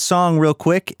bit of a song real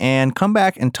quick and come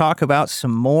back and talk about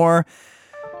some more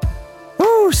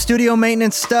studio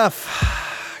maintenance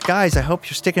stuff. Guys, I hope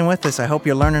you're sticking with us. I hope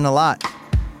you're learning a lot.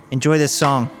 Enjoy this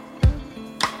song.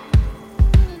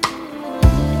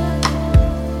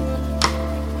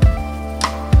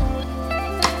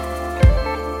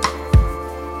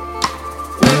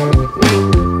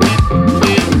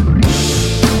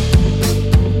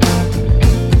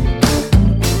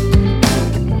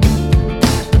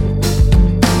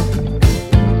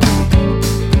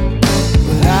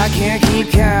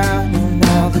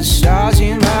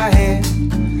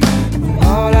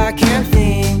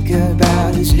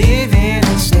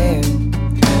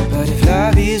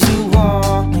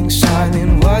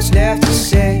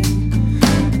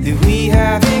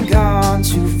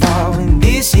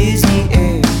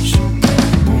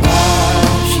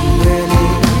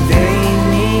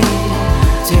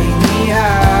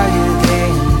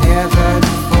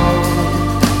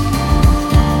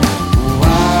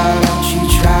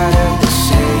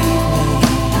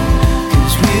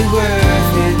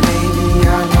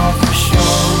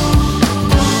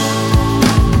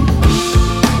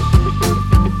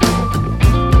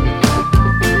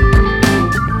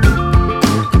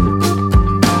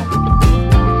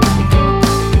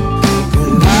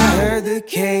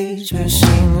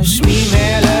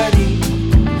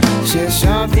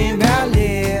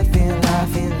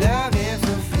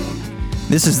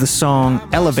 This is the song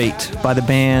Elevate by the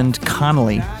band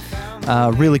Connolly.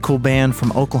 A really cool band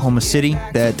from Oklahoma City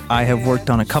that I have worked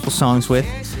on a couple songs with.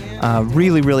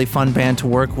 Really, really fun band to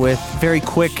work with. Very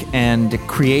quick and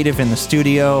creative in the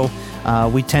studio.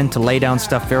 We tend to lay down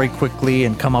stuff very quickly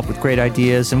and come up with great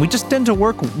ideas, and we just tend to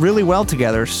work really well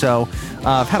together. So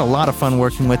I've had a lot of fun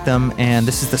working with them, and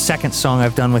this is the second song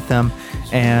I've done with them.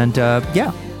 And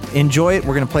enjoy it.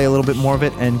 We're going to play a little bit more of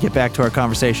it and get back to our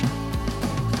conversation.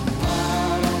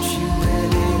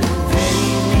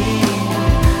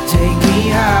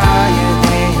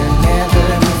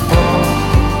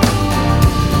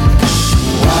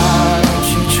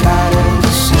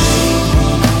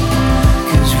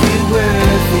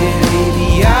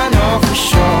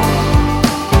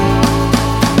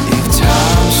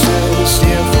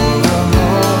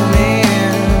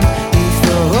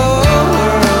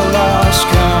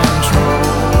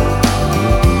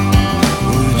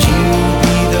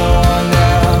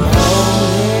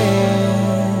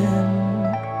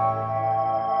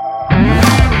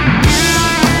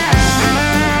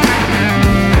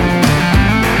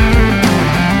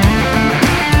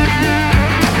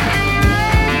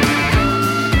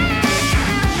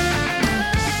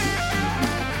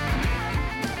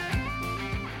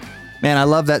 Man, I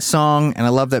love that song and I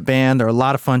love that band. They're a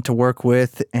lot of fun to work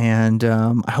with, and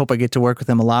I hope I get to work with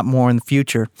them a lot more in the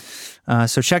future.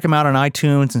 So check them out on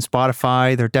iTunes and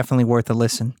Spotify. They're definitely worth a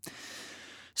listen.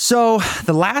 So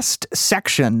the last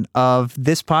section of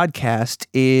this podcast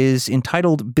is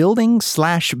entitled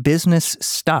Building/Business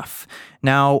Stuff.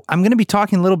 Now, I'm going to be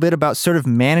talking a little bit about sort of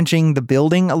managing the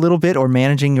building a little bit, or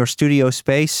managing your studio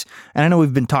space. And I know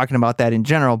we've been talking about that in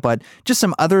general, but just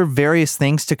some other various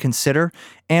things to consider.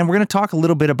 And we're going to talk a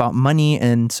little bit about money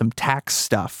and some tax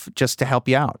stuff just to help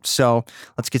you out. So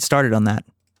let's get started on that.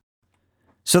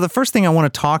 So the first thing I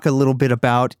want to talk a little bit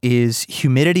about is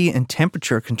humidity and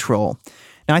temperature control.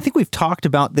 Now, I think we've talked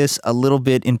about this a little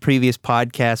bit in previous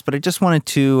podcasts, but I just wanted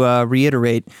to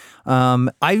reiterate.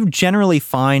 I generally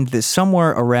find that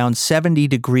somewhere around 70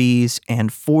 degrees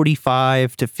and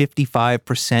 45 to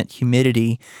 55%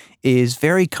 humidity is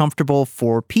very comfortable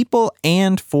for people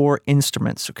and for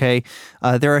instruments, okay?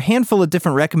 There are a handful of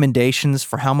different recommendations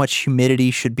for how much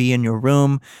humidity should be in your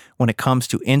room when it comes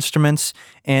to instruments,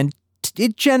 and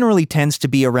it generally tends to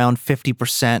be around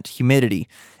 50% humidity.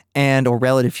 or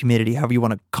relative humidity, however you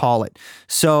want to call it.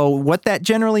 So what that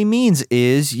generally means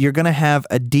is you're going to have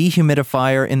a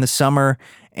dehumidifier in the summer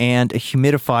and a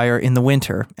humidifier in the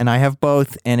winter. And I have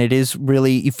both, and it is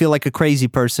really, you feel like a crazy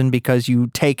person because you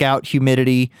take out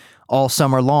humidity all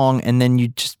summer long and then you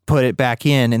just put it back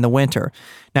in the winter.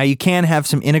 Now you can have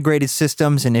some integrated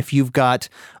systems, and if you've got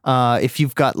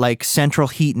like central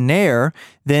heat and air,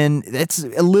 then it's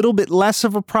a little bit less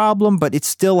of a problem, but it's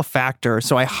still a factor.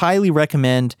 So I highly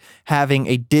recommend having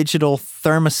a digital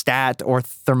thermostat or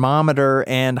thermometer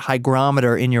and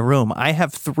hygrometer in your room. I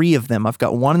have 3 of them. I've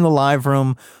got one in the live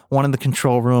room, one in the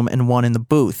control room, and one in the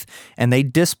booth. And they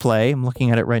display, I'm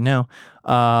looking at it right now.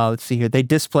 Let's see here. They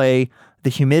display the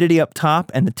humidity up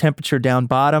top and the temperature down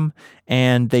bottom,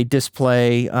 and they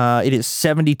display, it is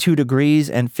 72 degrees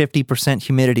and 50%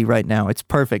 humidity right now. It's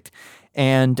perfect.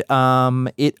 And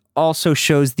it also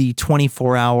shows the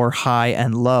 24-hour high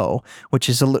and low, which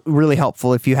is really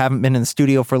helpful if you haven't been in the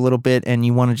studio for a little bit and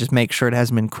you want to just make sure it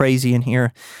hasn't been crazy in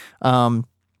here.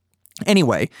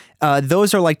 Anyway,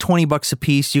 those are like $20 a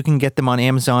piece. You can get them on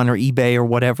Amazon or eBay or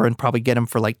whatever and probably get them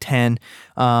for like 10.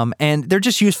 And they're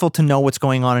just useful to know what's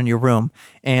going on in your room.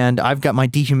 And I've got my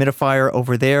dehumidifier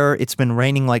over there. It's been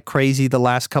raining like crazy the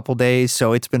last couple days,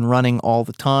 so it's been running all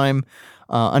the time.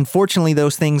 Unfortunately,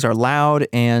 those things are loud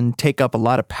and take up a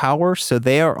lot of power, so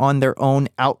they are on their own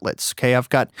outlets. Okay, I've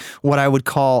got what I would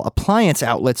call appliance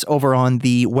outlets over on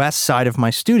the west side of my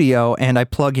studio, and I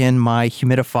plug in my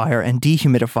humidifier and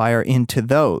dehumidifier into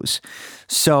those.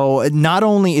 So not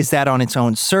only is that on its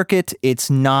own circuit, it's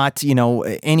not,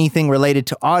 anything related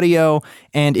to audio.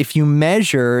 And if you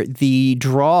measure the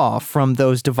draw from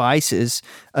those devices,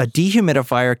 a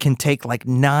dehumidifier can take like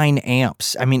 9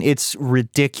 amps. I mean, it's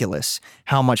ridiculous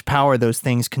how much power those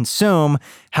things consume.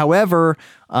 However,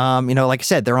 like I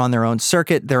said, they're on their own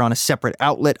circuit. They're on a separate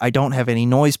outlet. I don't have any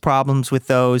noise problems with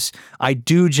those. I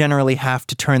do generally have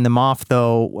to turn them off,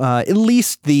 though, at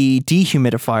least the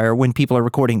dehumidifier when people are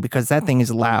recording, because that thing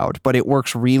is loud, but it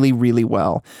works really, really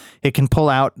well. It can pull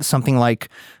out something like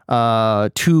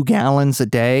 2 gallons a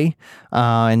day.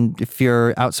 And if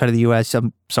you're outside of the U.S.,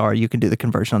 I'm sorry, you can do the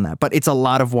conversion on that. But it's a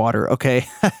lot of water, okay?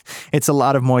 It's a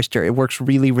lot of moisture. It works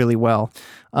really, really well.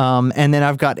 And then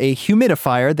I've got a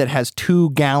humidifier that has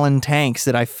 2-gallon tanks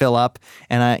that I fill up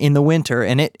in the winter,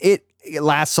 and it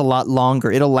lasts a lot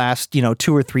longer. It'll last,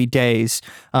 2 or 3 days,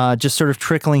 just sort of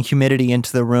trickling humidity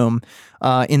into the room.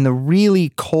 In the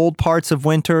really cold parts of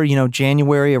winter,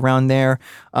 January, around there,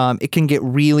 it can get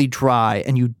really dry,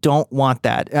 and you don't want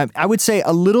that. I would say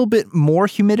a little bit more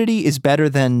humidity is better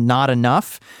than not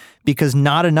enough, because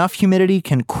not enough humidity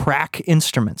can crack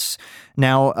instruments.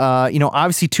 Now,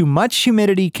 obviously too much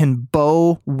humidity can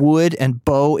bow wood and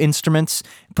bow instruments,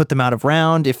 put them out of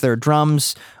round. If they're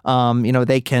drums,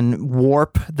 they can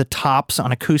warp the tops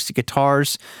on acoustic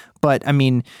guitars. But, I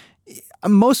mean,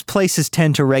 most places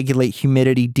tend to regulate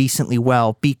humidity decently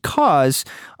well because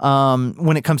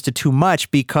when it comes to too much,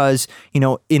 because,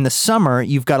 in the summer,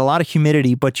 you've got a lot of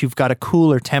humidity, but you've got a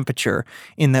cooler temperature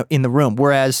in the room.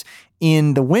 Whereas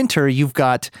in the winter, you've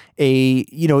got a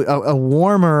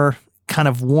warmer, kind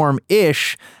of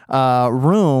warm-ish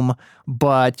room,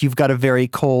 but you've got a very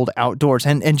cold outdoors.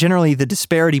 And generally the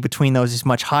disparity between those is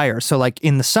much higher. So like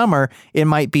in the summer, it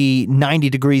might be 90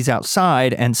 degrees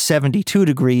outside and 72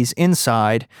 degrees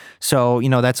inside. So,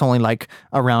 that's only like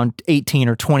around 18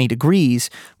 or 20 degrees.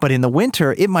 But in the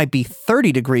winter, it might be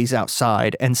 30 degrees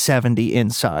outside and 70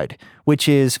 inside, which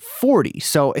is 40.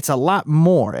 So it's a lot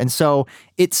more. And so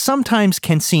it sometimes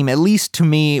can seem, at least to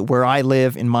me where I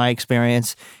live in my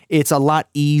experience, it's a lot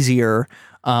easier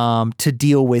to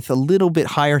deal with a little bit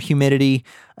higher humidity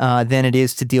than it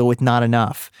is to deal with not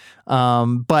enough.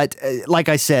 But like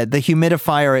I said, the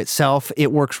humidifier itself,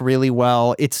 it works really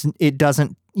well. You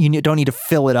don't need to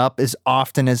fill it up as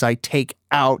often as I take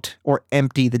out or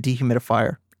empty the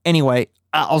dehumidifier. Anyway,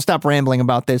 I'll stop rambling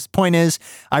about this. Point is,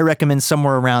 I recommend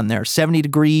somewhere around there, 70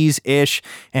 degrees-ish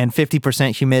and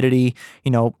 50% humidity.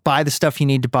 Buy the stuff you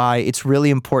need to buy. It's really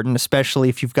important, especially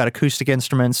if you've got acoustic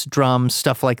instruments, drums,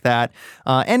 stuff like that.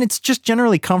 And it's just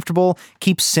generally comfortable.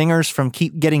 Keeps singers from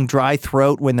getting dry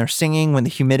throat when they're singing, when the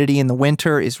humidity in the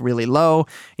winter is really low.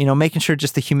 Making sure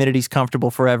just the humidity's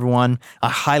comfortable for everyone. I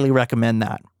highly recommend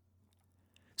that.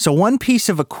 So one piece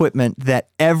of equipment that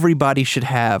everybody should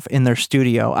have in their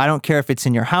studio, I don't care if it's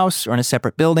in your house or in a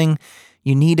separate building,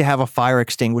 you need to have a fire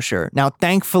extinguisher. Now,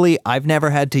 thankfully, I've never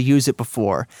had to use it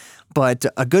before, but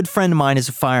a good friend of mine is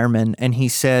a fireman, and he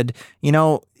said,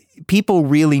 people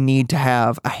really need to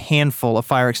have a handful of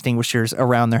fire extinguishers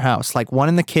around their house, like one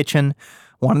in the kitchen,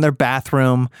 one in their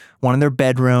bathroom, one in their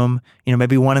bedroom,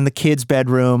 maybe one in the kids'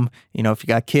 bedroom, if you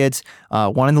got kids,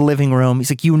 one in the living room.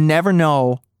 He's like, you never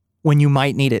know when you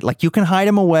might need it. Like, you can hide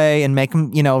them away and make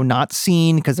them, not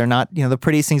seen because they're not, the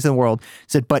prettiest things in the world. He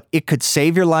said, but it could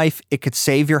save your life. It could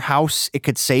save your house. It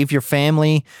could save your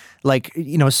family. Like,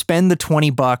 spend the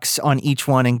 $20 on each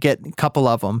one and get a couple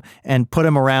of them and put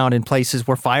them around in places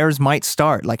where fires might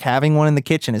start. Like, having one in the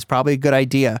kitchen is probably a good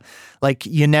idea. Like,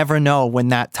 you never know when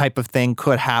that type of thing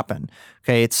could happen.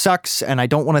 Okay, it sucks, and I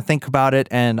don't want to think about it,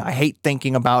 and I hate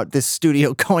thinking about this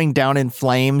studio going down in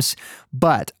flames,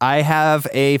 but I have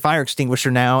a fire extinguisher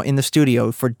now in the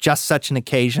studio for just such an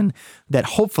occasion that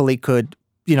hopefully could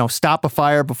stop a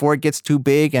fire before it gets too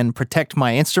big and protect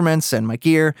my instruments and my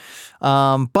gear.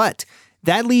 But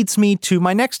that leads me to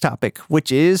my next topic,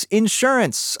 which is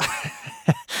insurance.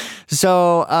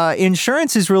 So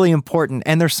insurance is really important,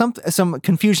 and there's some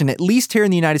confusion, at least here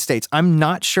in the United States. I'm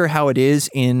not sure how it is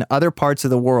in other parts of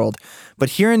the world, but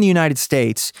here in the United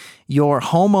States, your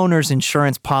homeowner's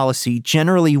insurance policy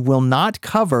generally will not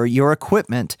cover your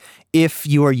equipment if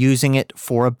you are using it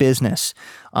for a business.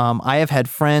 I have had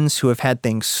friends who have had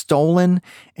things stolen,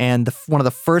 and one of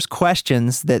the first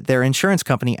questions that their insurance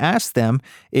company asks them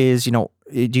is,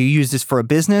 do you use this for a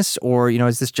business, or,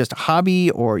 is this just a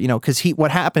hobby, or, because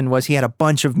what happened was he had a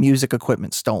bunch of music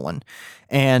equipment stolen.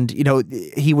 And,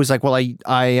 he was like, well,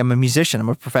 I am a musician. I'm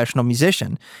a professional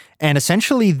musician. And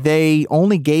essentially they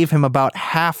only gave him about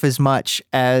half as much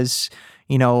as,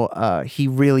 he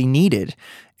really needed.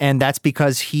 And that's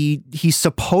because he's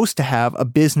supposed to have a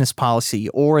business policy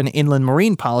or an inland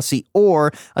marine policy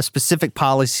or a specific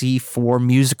policy for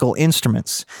musical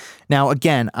instruments. Now,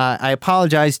 again, I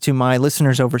apologize to my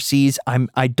listeners overseas.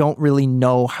 I don't really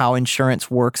know how insurance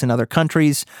works in other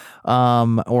countries,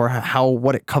 or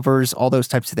what it covers, all those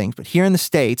types of things. But here in the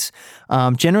States,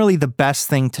 generally the best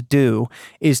thing to do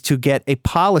is to get a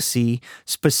policy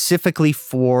specifically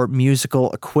for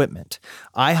musical equipment.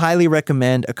 I highly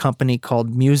recommend a company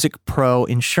called Music Pro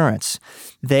Insurance.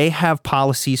 They have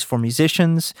policies for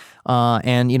musicians,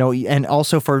 and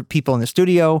also for people in the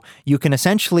studio. You can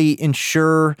essentially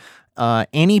insure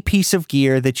any piece of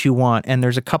gear that you want, and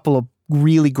there's a couple of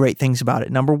really great things about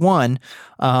it. Number one,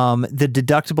 the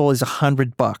deductible is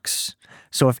 $100.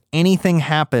 So if anything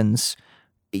happens,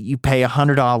 you pay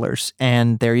 $100,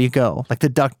 and there you go. Like,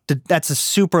 that's a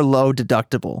super low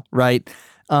deductible, right?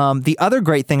 The other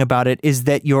great thing about it is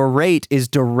that your rate is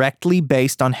directly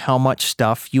based on how much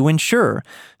stuff you insure.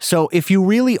 So if you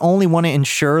really only want to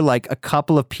insure like a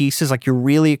couple of pieces, like your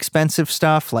really expensive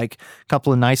stuff, like a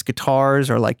couple of nice guitars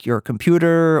or like your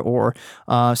computer or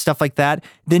stuff like that,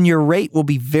 then your rate will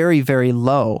be very, very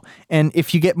low. And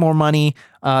if you get more money,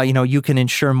 you can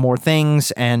insure more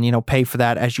things and, pay for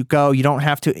that as you go. You don't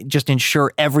have to just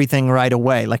insure everything right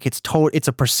away. Like, it's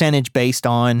a percentage based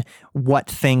on what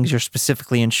things you're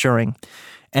specifically insuring.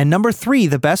 And number three,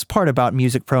 the best part about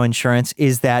Music Pro Insurance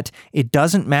is that it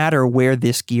doesn't matter where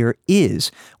this gear is,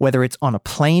 whether it's on a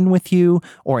plane with you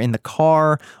or in the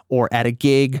car or at a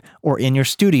gig or in your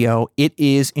studio, it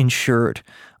is insured.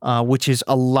 Which is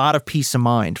a lot of peace of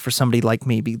mind for somebody like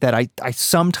me, that I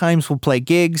sometimes will play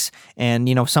gigs and,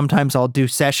 sometimes I'll do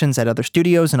sessions at other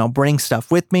studios and I'll bring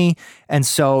stuff with me. And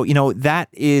so, that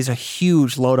is a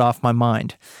huge load off my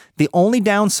mind. The only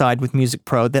downside with Music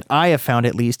Pro that I have found,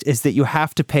 at least, is that you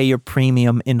have to pay your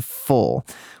premium in full,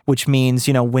 which means,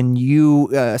 when you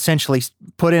essentially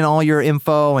put in all your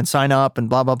info and sign up and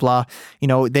blah, blah, blah,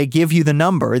 they give you the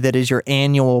number that is your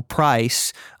annual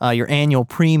price, your annual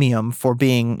premium for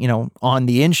being, on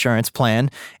the insurance plan,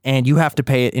 and you have to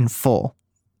pay it in full.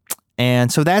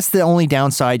 And so that's the only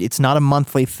downside. It's not a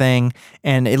monthly thing.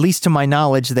 And at least to my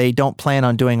knowledge, they don't plan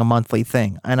on doing a monthly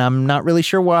thing. And I'm not really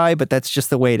sure why, but that's just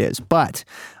the way it is. But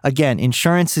again,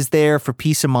 insurance is there for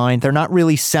peace of mind. They're not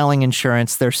really selling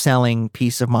insurance. They're selling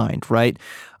peace of mind, right?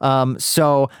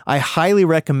 So I highly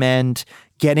recommend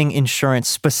getting insurance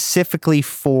specifically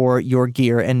for your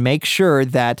gear, and make sure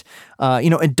that,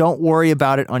 and don't worry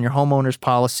about it on your homeowner's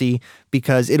policy,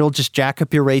 because it'll just jack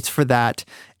up your rates for that.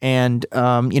 And,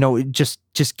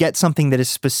 just get something that is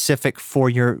specific for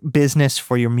your business,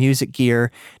 for your music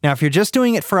gear. Now, if you're just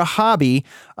doing it for a hobby,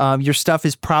 your stuff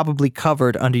is probably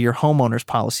covered under your homeowner's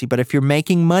policy. But if you're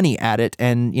making money at it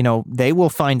and, they will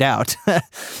find out,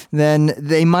 then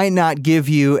they might not give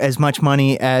you as much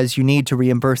money as you need to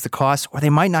reimburse the costs, or they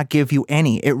might not give you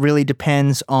any. It really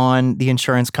depends on the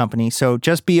insurance company. So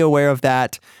just be aware of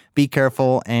that, be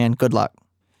careful, and good luck.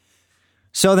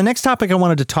 So the next topic I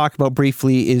wanted to talk about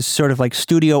briefly is sort of like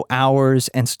studio hours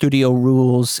and studio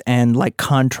rules and like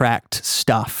contract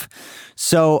stuff.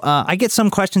 So I get some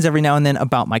questions every now and then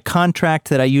about my contract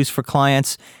that I use for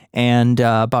clients and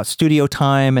about studio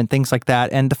time and things like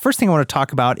that. And the first thing I want to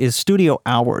talk about is studio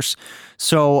hours.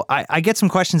 So I get some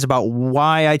questions about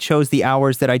why I chose the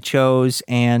hours that I chose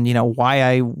and, why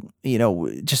I,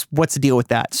 just what's the deal with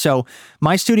that. So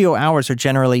my studio hours are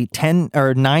generally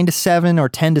 9 to 7 or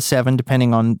 10 to 7,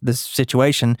 depending on the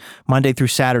situation, Monday through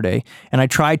Saturday. And I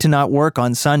try to not work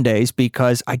on Sundays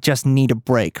because I just need a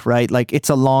break, right? Like it's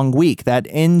a long week that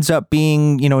ends up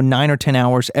being, 9 or 10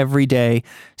 hours every day,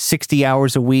 60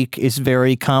 hours a week is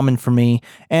very common for me.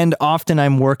 And often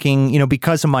I'm working,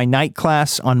 because of my night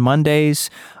class on Mondays,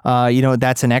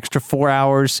 that's an extra 4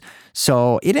 hours.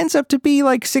 So it ends up to be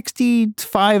like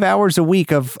 65 hours a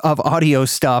week of audio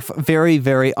stuff very,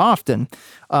 very often.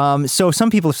 So some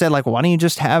people have said like, well, why don't you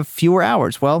just have fewer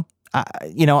hours? Well,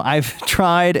 I've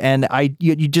tried and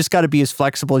you just got to be as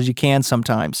flexible as you can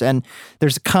sometimes. And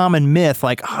there's a common myth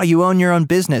like, oh, you own your own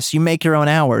business, you make your own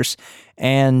hours.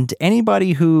 And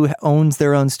anybody who owns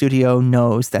their own studio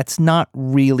knows that's not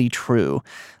really true.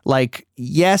 Like,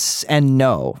 yes and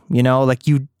no, like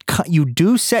you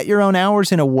do set your own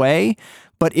hours in a way,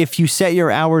 but if you set your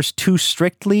hours too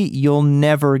strictly, you'll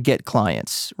never get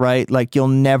clients, right? Like you'll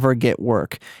never get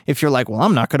work. If you're like, well,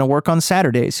 I'm not going to work on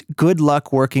Saturdays, good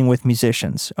luck working with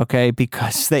musicians, okay?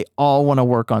 Because they all want to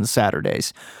work on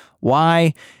Saturdays.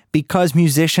 Why? Because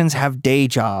musicians have day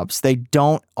jobs. They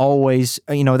don't always,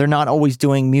 they're not always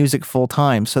doing music full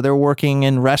time. So they're working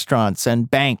in restaurants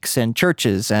and banks and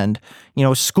churches and,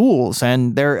 schools.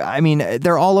 And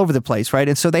they're all over the place, right?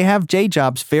 And so they have day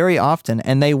jobs very often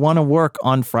and they want to work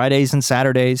on Fridays and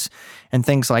Saturdays and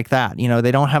things like that.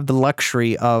 They don't have the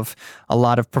luxury of a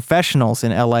lot of professionals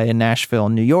in LA and Nashville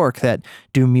and New York that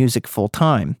do music full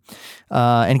time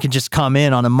and can just come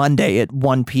in on a Monday at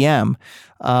 1 p.m.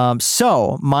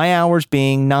 So my hours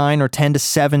being 9 or 10 to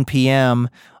 7 p.m.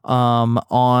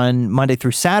 On Monday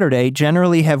through Saturday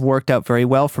generally have worked out very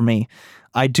well for me.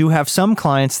 I do have some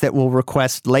clients that will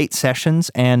request late sessions,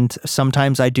 and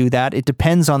sometimes I do that. It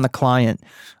depends on the client.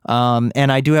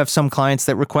 And I do have some clients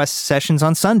that request sessions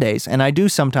on Sundays, and I do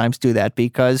sometimes do that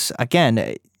because,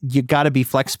 again, you got to be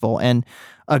flexible. And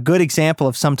a good example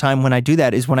of sometime when I do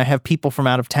that is when I have people from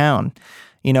out of town.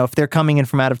 If they're coming in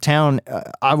from out of town,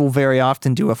 I will very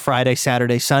often do a Friday,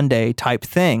 Saturday, Sunday type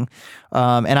thing.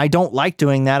 And I don't like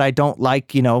doing that. I don't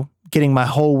like, getting my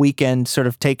whole weekend sort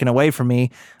of taken away from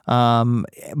me.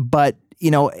 But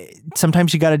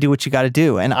sometimes you got to do what you got to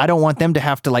do. And I don't want them to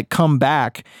have to like come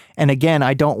back. And again,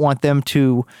 I don't want them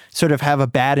to sort of have a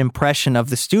bad impression of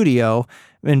the studio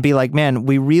and be like, man,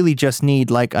 we really just need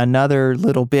like another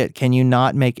little bit. Can you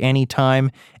not make any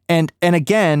time? And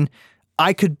again,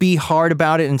 I could be hard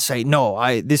about it and say,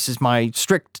 no, this is my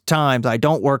strict times. I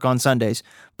don't work on Sundays,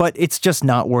 but it's just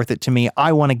not worth it to me.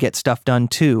 I want to get stuff done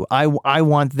too. I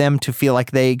want them to feel like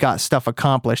they got stuff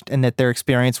accomplished and that their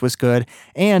experience was good.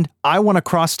 And I want to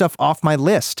cross stuff off my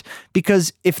list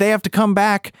because if they have to come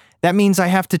back, that means I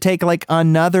have to take like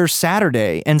another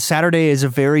Saturday, and Saturday is a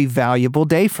very valuable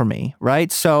day for me,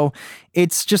 right? So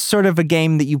it's just sort of a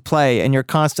game that you play and you're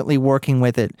constantly working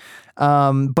with it.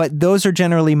 But those are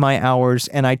generally my hours,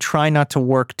 and I try not to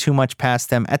work too much past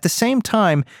them. At the same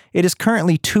time, it is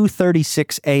currently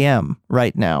 2:36 a.m.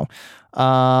 right now.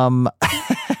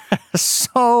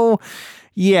 So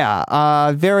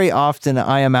yeah, very often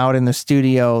I am out in the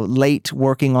studio late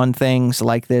working on things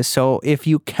like this. So if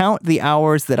you count the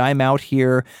hours that I'm out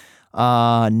here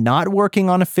not working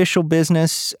on official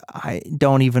business, I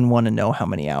don't even want to know how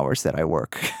many hours that I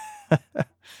work.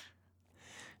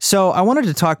 So I wanted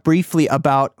to talk briefly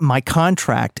about my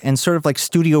contract and sort of like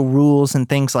studio rules and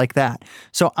things like that.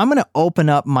 So I'm going to open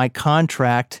up my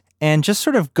contract and just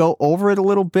sort of go over it a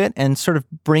little bit and sort of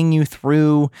bring you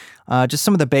through just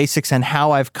some of the basics and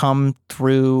how I've come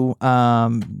through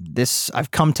this.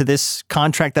 I've come to this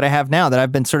contract that I have now that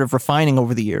I've been sort of refining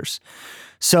over the years.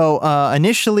 So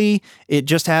initially, it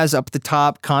just has up the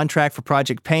top contract for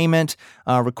project payment,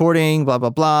 recording, blah,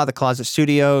 blah, blah, the Closet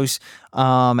Studios.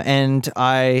 And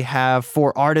I have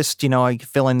for artists, I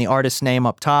fill in the artist's name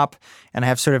up top, and I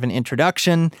have sort of an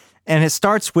introduction. And it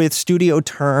starts with studio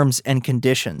terms and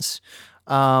conditions.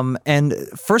 And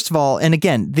first of all, and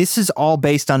again, this is all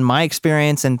based on my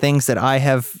experience and things that I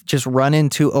have just run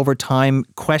into over time,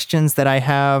 questions that I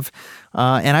have,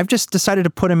 And I've just decided to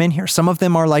put them in here. Some of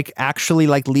them are like actually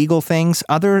like legal things.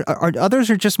 Others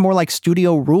are just more like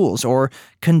studio rules or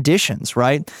conditions,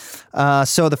 right?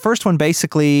 So the first one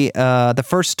basically, the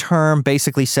first term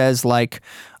basically says like,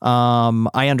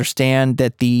 I understand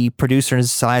that the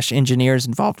producers / engineers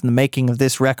involved in the making of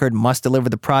this record must deliver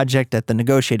the project at the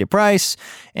negotiated price,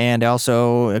 and I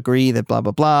also agree that blah,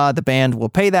 blah, blah, the band will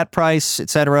pay that price,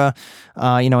 etc.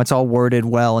 It's all worded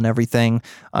well and everything.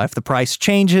 If the price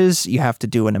changes, you have to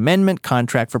do an amendment.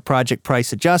 Contract for project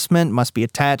price adjustment must be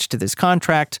attached to this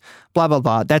contract, blah, blah,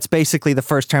 blah. That's basically the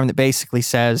first term that basically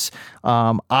says,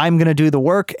 I'm going to do the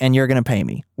work and you're going to pay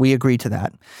me. We agree to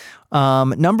that.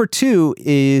 Number two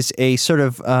is a sort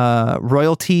of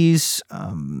royalties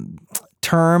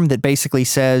term that basically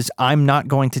says, I'm not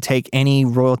going to take any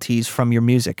royalties from your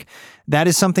music. That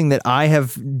is something that I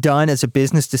have done as a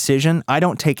business decision. I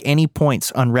don't take any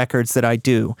points on records that I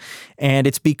do. And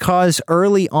it's because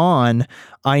early on,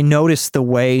 I noticed the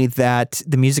way that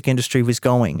the music industry was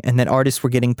going and that artists were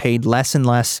getting paid less and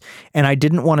less. And I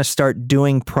didn't want to start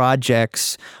doing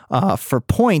projects for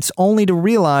points, only to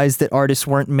realize that artists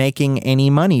weren't making any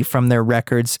money from their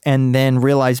records, and then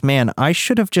realize, man, I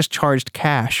should have just charged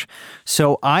cash.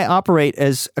 So I operate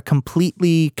as a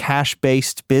completely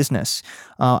cash-based business.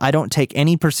 I don't take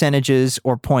any percentages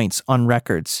or points on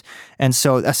records. And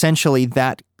so essentially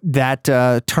that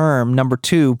term, number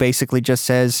two, basically just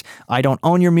says, I don't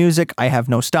own your music. I have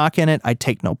no stock in it. I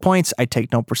take no points. I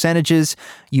take no percentages.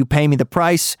 You pay me the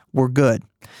price. We're good.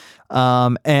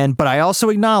 But I also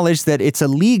acknowledge that it's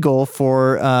illegal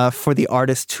for the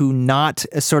artist to not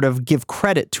sort of give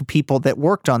credit to people that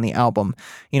worked on the album.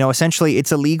 Essentially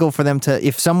it's illegal for them to,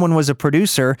 if someone was a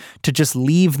producer, to just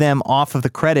leave them off of the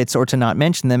credits or to not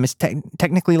mention them is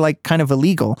technically like kind of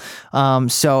illegal.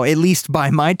 So at least by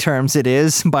my terms, it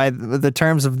is by the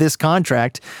terms of this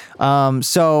contract. And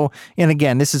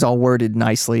again, this is all worded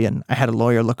nicely and I had a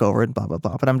lawyer look over it, blah, blah,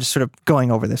 blah, but I'm just sort of going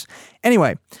over this.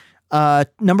 Anyway,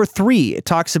 number three, it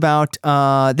talks about,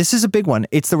 this is a big one.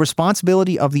 It's the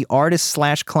responsibility of the artist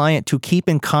 / client to keep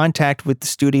in contact with the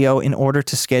studio in order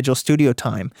to schedule studio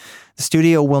time. The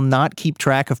studio will not keep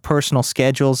track of personal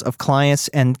schedules of clients,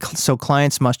 and so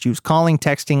clients must use calling,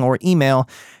 texting, or email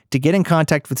to get in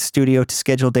contact with the studio to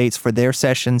schedule dates for their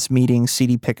sessions, meetings,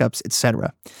 CD pickups,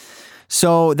 etc.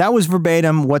 So that was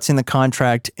verbatim what's in the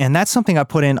contract, and that's something I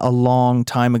put in a long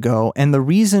time ago. And the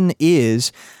reason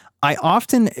is, I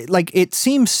often, it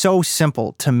seems so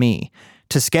simple to me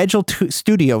to schedule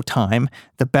studio time.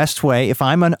 The best way, if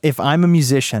I'm a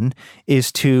musician,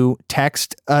 is to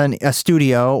text a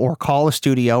studio or call a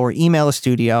studio or email a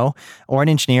studio or an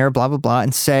engineer, blah, blah, blah,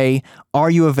 and say,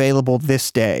 are you available this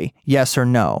day? Yes or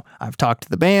no. I've talked to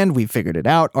the band. We've figured it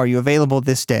out. Are you available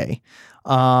this day?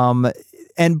 But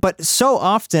so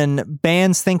often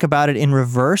bands think about it in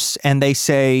reverse and they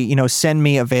say, send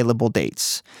me available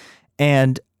dates.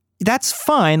 And that's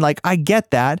fine. Like, I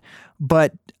get that.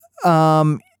 But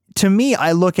to me,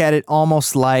 I look at it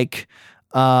almost like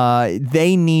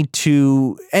they need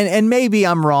to, and maybe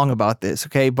I'm wrong about this,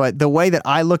 okay? But the way that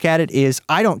I look at it is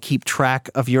I don't keep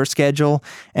track of your schedule.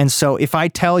 And so if I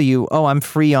tell you, oh, I'm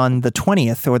free on the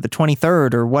 20th or the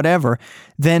 23rd or whatever,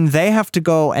 then they have to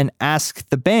go and ask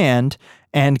the band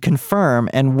and confirm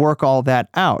and work all that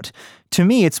out. To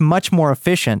me, it's much more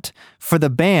efficient for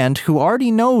the band, who already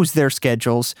knows their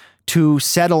schedules, to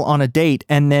settle on a date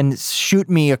and then shoot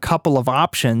me a couple of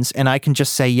options and I can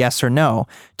just say yes or no.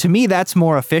 To me, that's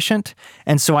more efficient.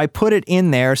 And so I put it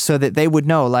in there so that they would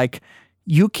know, like,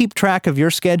 you keep track of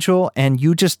your schedule and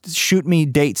you just shoot me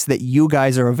dates that you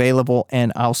guys are available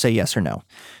and I'll say yes or no.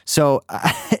 So,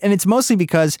 and it's mostly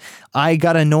because I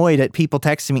got annoyed at people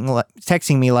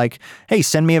texting me like, hey,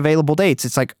 send me available dates.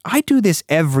 It's like, I do this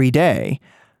every day.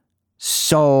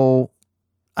 So,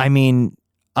 I mean,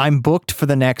 I'm booked for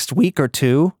the next week or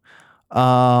two.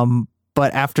 But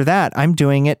after that, I'm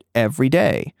doing it every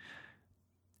day.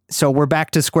 So we're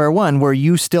back to square one where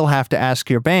you still have to ask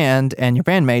your band and your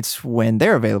bandmates when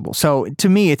they're available. So to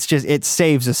me, it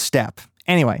saves a step.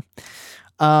 Anyway,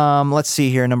 let's see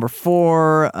here. Number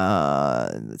 4,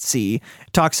 let's see.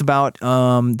 It talks about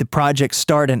the project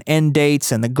start and end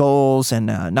dates and the goals and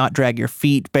not drag your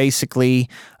feet, basically.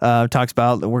 Talks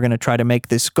about that we're going to try to make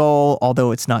this goal,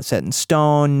 although it's not set in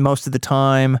stone most of the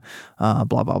time, blah,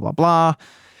 blah, blah, blah.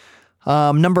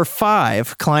 Number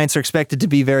 5, clients are expected to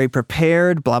be very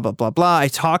prepared, blah, blah, blah, blah. I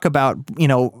talk about,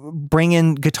 bring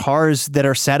in guitars that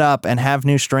are set up and have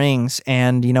new strings.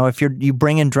 And, if you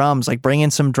bring in drums, like bring in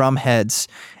some drum heads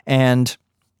and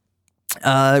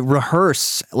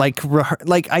rehearse, like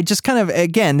I just kind of,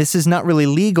 again, this is not really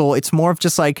legal. It's more of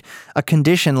just like a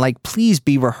condition, like, please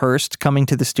be rehearsed coming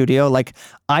to the studio. Like,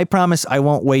 I promise I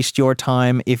won't waste your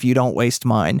time if you don't waste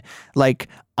mine. Like,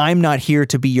 I'm not here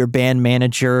to be your band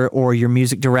manager or your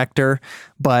music director,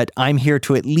 but I'm here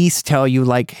to at least tell you,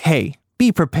 like, hey,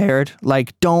 be prepared.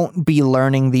 Like, don't be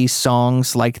learning these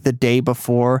songs like the day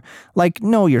before. Like,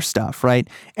 know your stuff, right?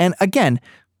 And again,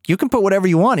 you can put whatever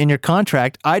you want in your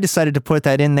contract. I decided to put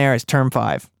that in there as term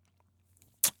 5.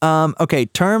 Okay,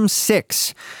 term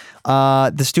 6.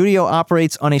 The studio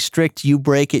operates on a strict you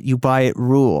break it, you buy it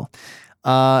rule.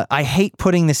 I hate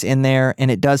putting this in there,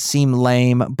 and it does seem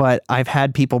lame, but I've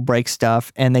had people break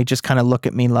stuff, and they just kind of look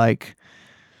at me like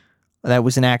that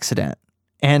was an accident.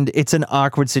 And it's an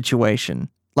awkward situation.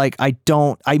 Like, I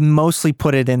mostly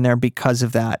put it in there because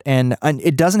of that. And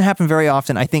it doesn't happen very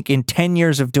often. I think in 10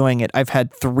 years of doing it, I've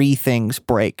had 3 things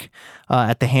break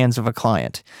at the hands of a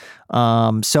client.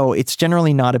 So it's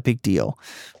generally not a big deal.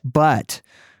 But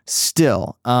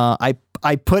still, I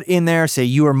put in there, say,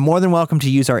 you are more than welcome to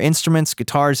use our instruments,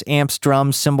 guitars, amps,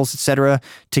 drums, cymbals, etc.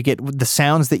 to get the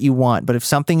sounds that you want. But if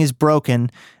something is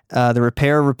broken, the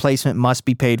repair or replacement must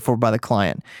be paid for by the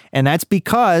client. And that's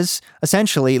because,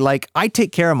 essentially, like, I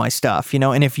take care of my stuff,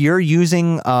 and if you're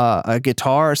using a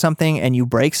guitar or something and you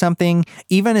break something,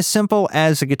 even as simple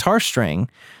as a guitar string,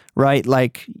 right,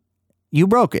 like, you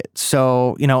broke it.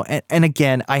 So, and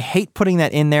again, I hate putting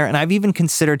that in there, and I've even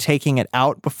considered taking it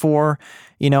out before,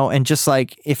 and just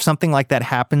like, if something like that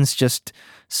happens, just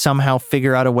somehow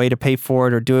figure out a way to pay for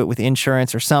it or do it with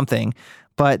insurance or something.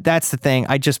 But that's the thing.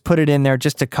 I just put it in there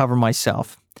just to cover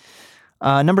myself.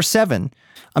 Number 7,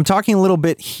 I'm talking a little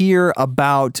bit here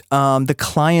about the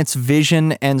client's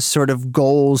vision and sort of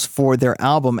goals for their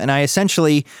album. And I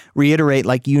essentially reiterate,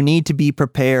 like, you need to be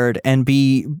prepared and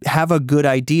have a good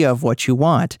idea of what you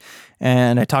want.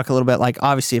 And I talk a little bit like,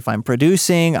 obviously, if I'm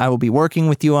producing, I will be working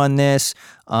with you on this.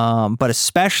 But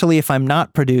especially if I'm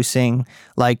not producing,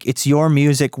 like, it's your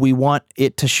music. We want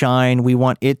it to shine. We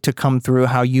want it to come through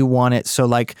how you want it. So,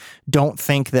 like, don't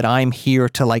think that I'm here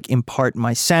to, like, impart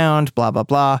my sound, blah, blah,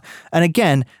 blah. And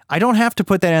again, I don't have to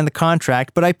put that in the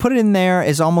contract, but I put it in there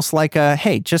as almost like a,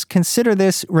 hey, just consider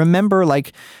this. Remember,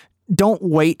 like, don't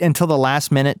wait until the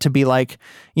last minute to be like,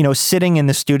 sitting in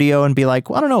the studio and be like,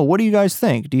 well, I don't know. What do you guys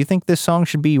think? Do you think this song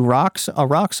should be a rock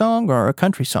song or a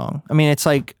country song? I mean, it's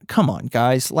like, come on,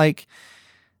 guys. Like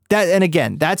that. And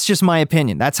again, that's just my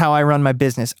opinion. That's how I run my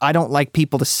business. I don't like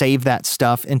people to save that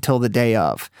stuff until the day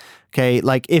of. Okay.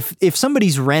 Like if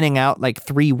somebody's renting out like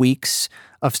 3 weeks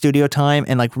of studio time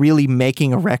and like really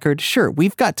making a record, sure,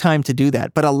 we've got time to do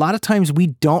that. But a lot of times we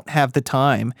don't have the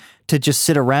time to just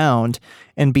sit around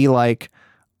and be like,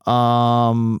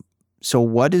 so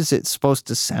what is it supposed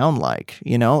to sound like?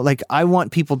 Like, I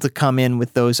want people to come in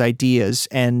with those ideas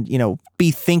and,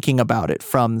 be thinking about it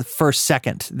from the first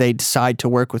second they decide to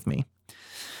work with me.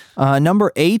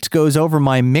 Number 8 goes over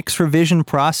my mix revision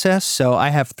process. So I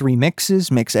have 3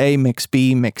 mixes: mix A, mix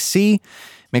B, mix C.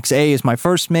 Mix A is my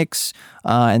first mix,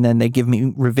 and then they give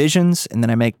me revisions, and then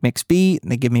I make mix B,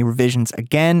 and they give me revisions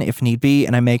again if need be,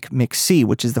 and I make mix C,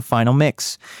 which is the final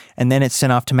mix, and then it's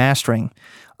sent off to mastering.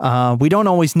 We don't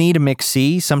always need a mix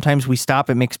C. Sometimes we stop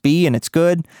at mix B and it's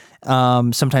good.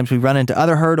 Sometimes we run into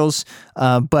other hurdles.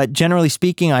 But generally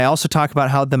speaking, I also talk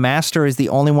about how the master is the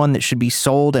only one that should be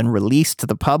sold and released to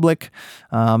the public.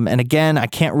 And again, I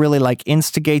can't really like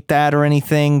instigate that or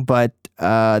anything, but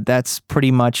that's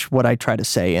pretty much what I try to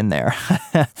say in there.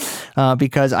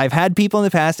 Because I've had people in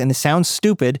the past, and this sounds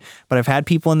stupid, but I've had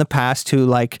people in the past who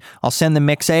like, I'll send them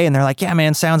mix A and they're like, yeah,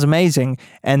 man, sounds amazing.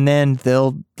 And then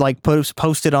they'll like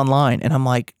post it online. And I'm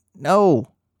like, no,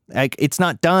 like, it's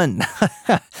not done.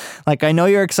 Like, I know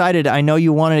you're excited. I know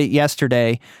you wanted it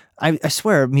yesterday. I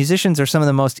swear, musicians are some of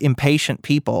the most impatient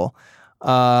people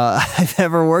I've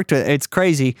ever worked with. It's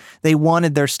crazy. They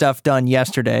wanted their stuff done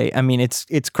yesterday. I mean,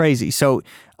 it's crazy. So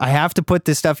I have to put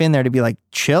this stuff in there to be like,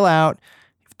 chill out.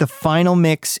 The final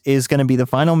mix is going to be the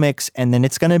final mix, and then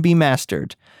it's going to be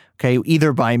mastered. Okay,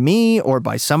 either by me or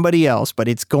by somebody else, but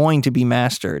it's going to be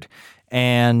mastered.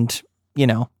 And,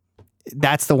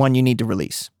 that's the one you need to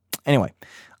release. Anyway,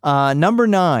 number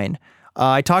 9.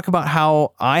 I talk about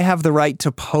how I have the right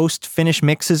to post finished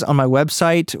mixes on my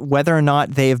website, whether or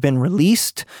not they have been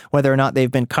released, whether or not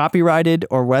they've been copyrighted,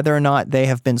 or whether or not they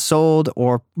have been sold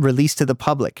or released to the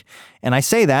public. And I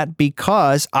say that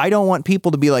because I don't want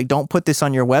people to be like, don't put this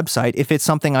on your website if it's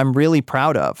something I'm really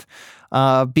proud of.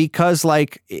 Because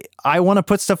like, I want to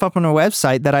put stuff up on a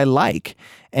website that I like.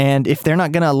 And if they're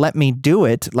not going to let me do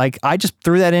it, like I just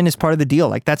threw that in as part of the deal.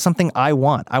 Like that's something I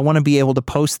want. I want to be able to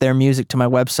post their music to my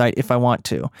website if I want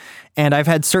to. And I've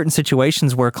had certain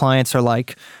situations where clients are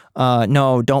like,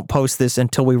 no, don't post this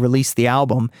until we release the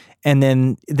album. And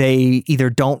then they either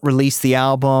don't release the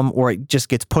album or it just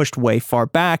gets pushed way far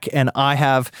back. And I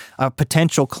have a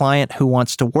potential client who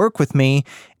wants to work with me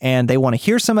and they want to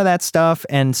hear some of that stuff.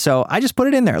 And so I just put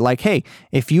it in there like, hey,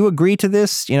 if you agree to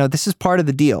this, this is part of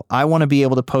the deal. I want to be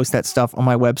able to post that stuff on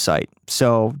my website.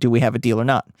 So do we have a deal or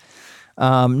not?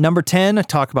 Number 10, I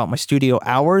talk about my studio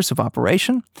hours of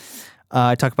operation.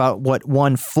 I talk about what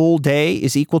one full day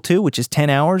is equal to, which is 10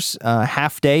 hours.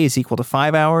 Half day is equal to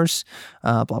 5 hours,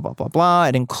 blah, blah, blah, blah.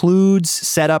 It includes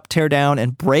setup, teardown,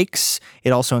 and breaks.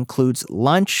 It also includes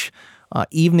lunch.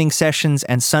 Evening sessions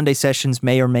and Sunday sessions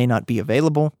may or may not be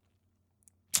available.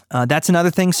 That's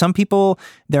another thing. Some people,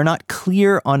 they're not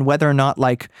clear on whether or not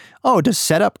like, oh, does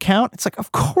setup count? It's like,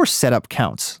 of course setup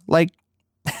counts. Like,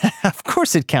 of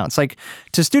course it counts. Like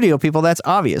to studio people, that's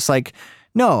obvious. Like,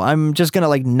 no, I'm just going to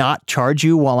like not charge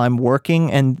you while I'm working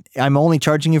and I'm only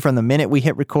charging you from the minute we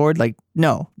hit record. Like,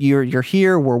 no, you're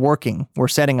here, we're working, we're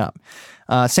setting up.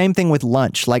 Same thing with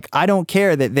lunch. Like, I don't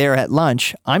care that they're at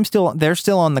lunch. They're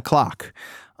still on the clock.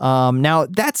 Now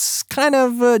that's kind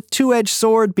of a two-edged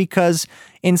sword because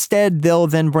instead they'll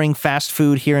then bring fast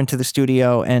food here into the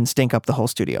studio and stink up the whole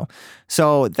studio.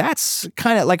 So that's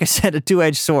kind of, like I said, a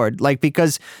two-edged sword, like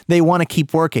because they want to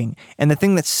keep working. And the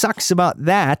thing that sucks about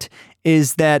that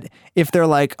is that if they're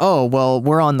like, oh, well,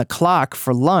 we're on the clock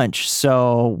for lunch,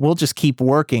 so we'll just keep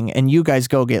working and you guys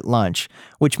go get lunch,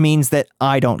 which means that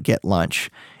I don't get lunch.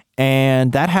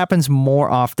 And that happens more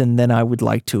often than I would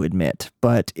like to admit,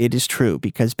 but it is true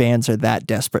because bands are that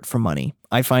desperate for money.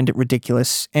 I find it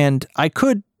ridiculous. And I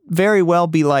could very well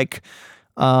be like,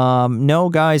 no,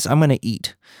 guys, I'm going to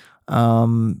eat.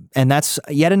 And that's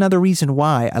yet another reason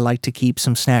why I like to keep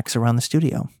some snacks around the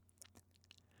studio.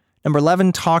 Number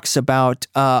 11 talks about,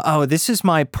 this is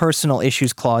my personal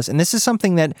issues clause. And this is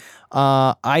something that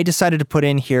I decided to put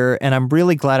in here, and I'm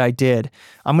really glad I did.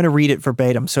 I'm going to read it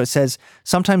verbatim. So it says,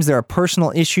 sometimes there are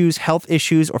personal issues, health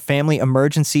issues, or family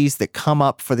emergencies that come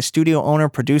up for the studio owner,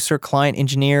 producer, client,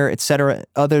 engineer, etc.,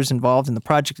 others involved in the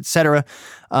project, etc.,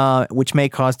 which may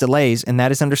cause delays, and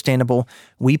that is understandable.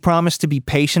 We promise to be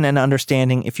patient and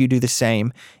understanding if you do the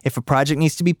same. If a project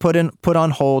needs to be put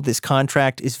on hold, this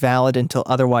contract is valid until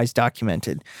otherwise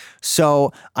documented.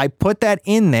 So I put that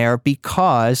in there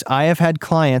because I have had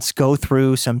clients go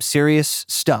through some serious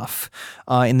stuff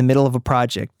in the middle of a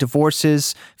project.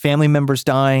 Divorces, family members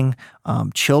dying,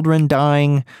 children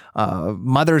dying,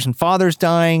 mothers and fathers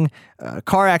dying,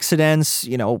 car accidents,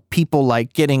 people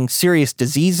like getting serious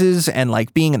diseases and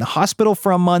like being in the hospital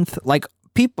for a month. Like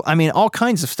people, I mean, all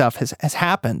kinds of stuff has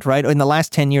happened, right? In the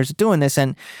last 10 years of doing this.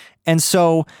 And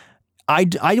so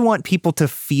I want people to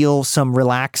feel some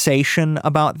relaxation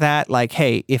about that. Like,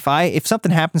 hey, if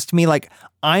something happens to me, like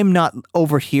I'm not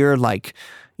over here, like,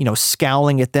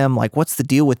 scowling at them, like, what's the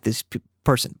deal with this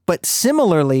person? But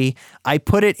similarly, I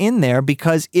put it in there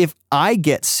because if I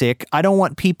get sick, I don't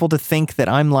want people to think that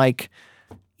I'm like,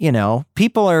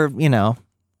 people are,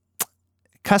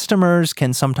 customers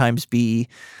can sometimes be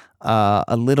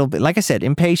a little bit, like I said,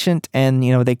 impatient, and,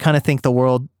 they kind of think the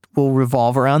world will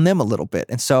revolve around them a little bit.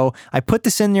 And so I put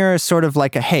this in there as sort of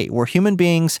like hey, we're human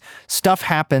beings, stuff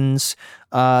happens,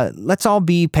 let's all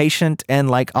be patient, and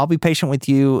like, I'll be patient with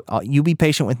you, you be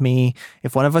patient with me.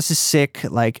 If one of us is sick,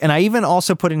 like, and I even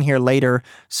also put in here later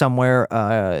somewhere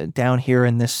down here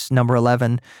in this number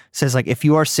 11 says like, if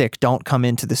you are sick, don't come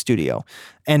into the studio.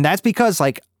 And that's because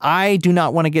like, I do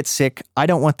not want to get sick. I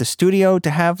don't want the studio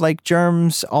to have like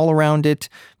germs all around it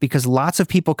because lots of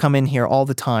people come in here all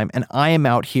the time and I am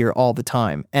out here all the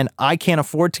time and I can't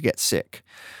afford to get sick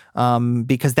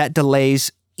because that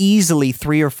delays easily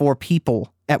 3 or 4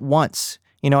 people at once.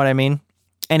 You know what I mean?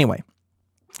 Anyway,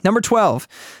 number 12,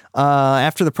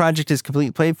 after the project is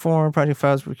completely paid for, project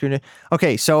files recruited.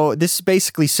 Okay, so this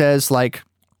basically says like,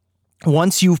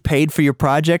 once you've paid for your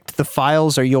project, the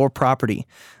files are your property.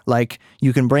 Like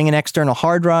you can bring an external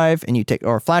hard drive and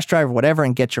or a flash drive or whatever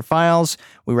and get your files.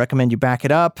 We recommend you back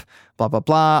it up, blah, blah,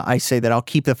 blah. I say that I'll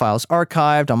keep the files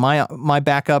archived on my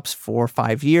backups for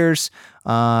 5 years.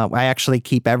 I actually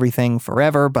keep everything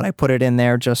forever, but I put it in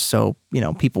there just so,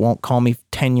 people won't call me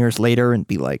 10 years later and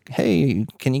be like, hey,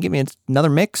 can you give me another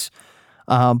mix?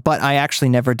 But I actually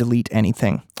never delete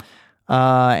anything.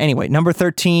 Anyway, number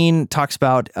 13 talks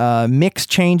about mix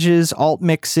changes, alt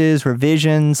mixes,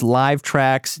 revisions, live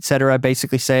tracks, etc.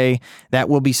 Basically say that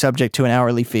will be subject to an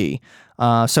hourly fee.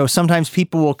 So sometimes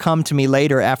people will come to me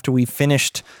later after we've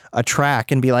finished a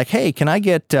track and be like, hey, can I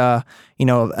get,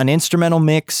 an instrumental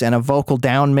mix and a vocal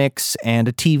down mix and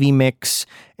a TV mix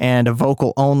and a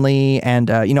vocal only and,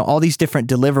 all these different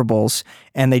deliverables.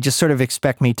 And they just sort of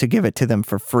expect me to give it to them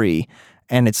for free.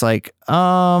 And it's like,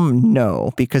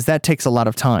 no, because that takes a lot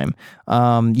of time.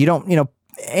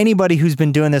 Anybody who's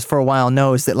been doing this for a while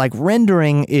knows that like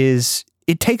rendering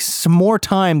it takes some more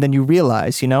time than you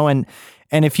realize,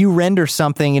 and if you render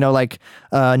something, like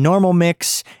a normal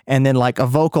mix and then like a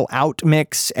vocal out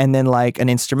mix and then like an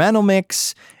instrumental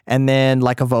mix and then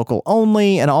like a vocal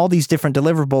only and all these different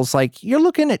deliverables, like you're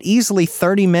looking at easily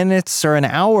 30 minutes or an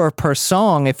hour per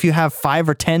song. If you have 5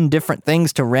 or 10 different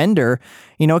things to render,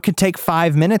 it could take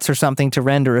 5 minutes or something to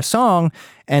render a song.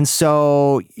 And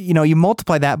so, you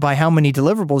multiply that by how many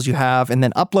deliverables you have and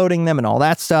then uploading them and all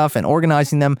that stuff and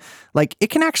organizing them. Like it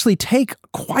can actually take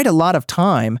quite a lot of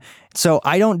time. So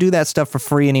I don't do that stuff for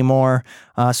free anymore.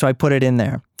 So I put it in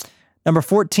there. Number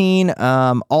 14,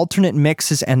 alternate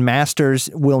mixes and masters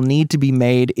will need to be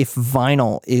made if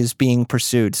vinyl is being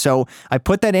pursued. So I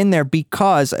put that in there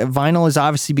because vinyl is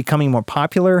obviously becoming more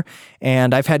popular.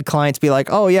 And I've had clients be like,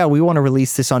 oh yeah, we want to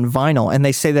release this on vinyl. And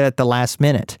they say that at the last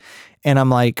minute. And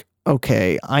I'm like,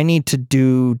 okay, I need to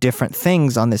do different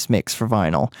things on this mix for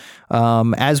vinyl.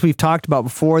 As we've talked about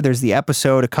before, there's the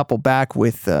episode quite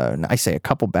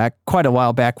a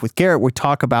while back with Garrett, we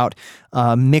talk about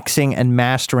mixing and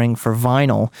mastering for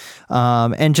vinyl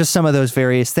and just some of those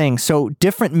various things. So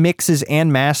different mixes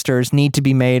and masters need to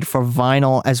be made for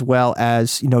vinyl as well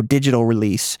as, digital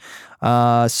release.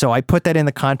 So I put that in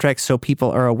the contract so people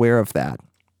are aware of that.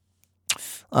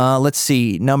 Let's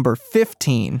see, number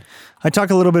 15. I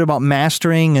talk a little bit about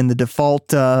mastering and the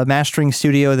default mastering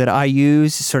studio that I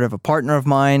use, sort of a partner of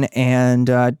mine,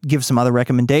 and give some other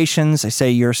recommendations. I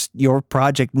say your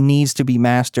project needs to be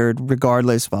mastered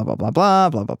regardless, blah, blah, blah, blah,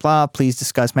 blah, blah, blah. Please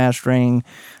discuss mastering.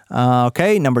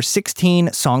 Okay, number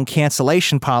 16, song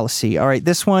cancellation policy. All right,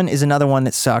 this one is another one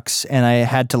that sucks, and I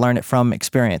had to learn it from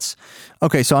experience.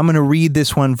 Okay, so I'm going to read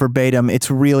this one verbatim.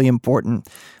 It's really important.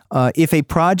 If a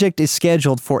project is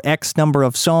scheduled for X number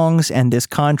of songs and this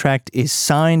contract is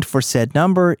signed for said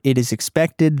number, it is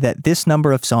expected that this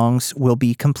number of songs will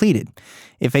be completed.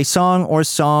 If a song or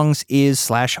songs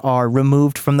is/are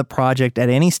removed from the project at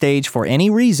any stage for any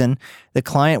reason, the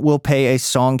client will pay a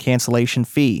song cancellation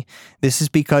fee. This is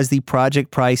because the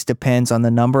project price depends on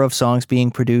the number of songs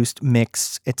being produced,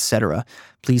 mixed, etc.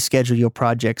 Please schedule your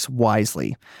projects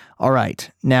wisely. All right.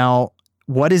 Now,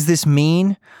 what does this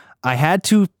mean? I had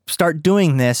to start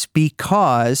doing this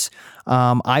because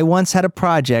I once had a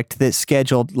project that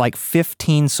scheduled like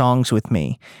 15 songs with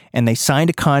me, and they signed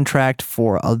a contract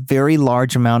for a very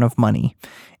large amount of money.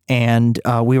 And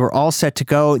we were all set to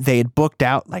go. They had booked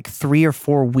out like 3 or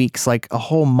 4 weeks, like a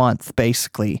whole month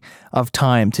basically of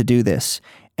time to do this.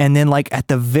 And then like at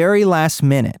the very last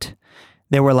minute,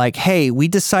 they were like, hey, we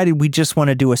decided we just want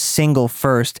to do a single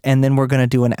first, and then we're going to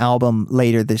do an album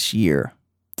later this year.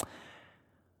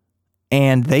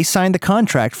 And they signed the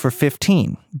contract for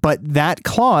 15, but that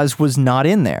clause was not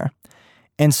in there.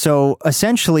 And so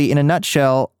essentially, in a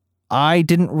nutshell, I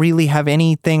didn't really have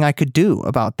anything I could do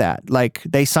about that. Like,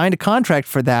 they signed a contract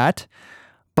for that,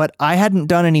 but I hadn't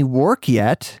done any work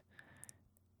yet,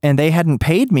 and they hadn't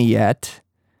paid me yet.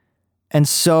 And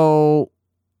so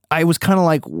I was kind of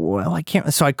like, well, I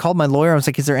can't. So I called my lawyer. I was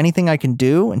like, is there anything I can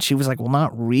do? And she was like, well,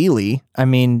 not really. I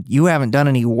mean, you haven't done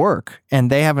any work, and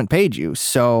they haven't paid you.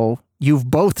 So you've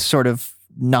both sort of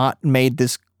not made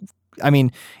this. I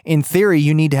mean, in theory,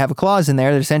 you need to have a clause in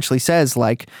there that essentially says,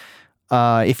 like,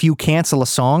 if you cancel a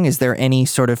song, is there any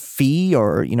sort of fee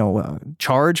or,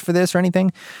 charge for this or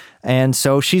anything? And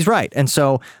so she's right. And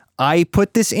so I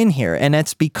put this in here, and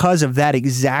that's because of that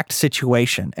exact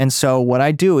situation. And so what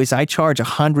I do is I charge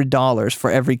 $100 for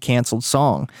every canceled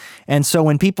song. And so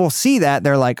when people see that,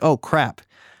 they're like, oh, crap.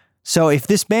 So if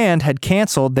this band had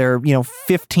canceled their,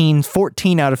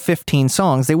 14 out of 15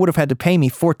 songs, they would have had to pay me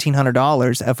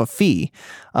 $1,400 of a fee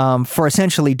for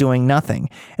essentially doing nothing.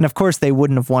 And of course, they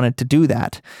wouldn't have wanted to do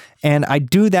that. And I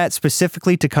do that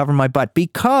specifically to cover my butt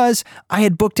because I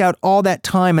had booked out all that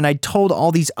time, and I told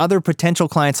all these other potential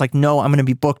clients, like, no, I'm going to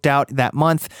be booked out that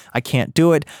month. I can't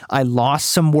do it. I lost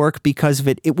some work because of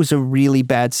it. It was a really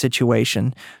bad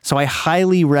situation. So I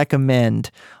highly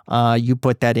recommend you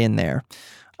put that in there.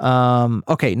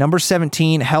 Okay, number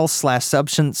 17,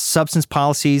 health/substance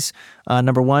policies.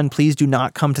 Number 1, please do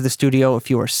not come to the studio if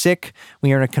you are sick.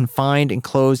 We are in a confined,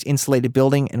 enclosed, insulated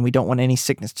building, and we don't want any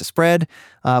sickness to spread.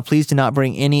 Please do not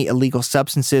bring any illegal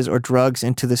substances or drugs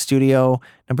into the studio.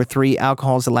 Number 3,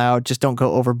 alcohol is allowed. Just don't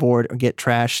go overboard or get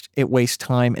trashed. It wastes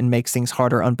time and makes things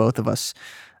harder on both of us.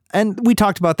 And we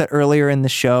talked about that earlier in the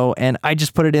show, and I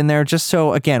just put it in there just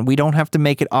so, again, we don't have to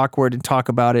make it awkward and talk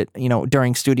about it,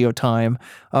 during studio time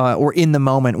or in the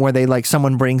moment where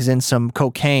someone brings in some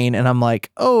cocaine and I'm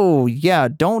like, oh, yeah,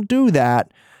 don't do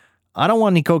that. I don't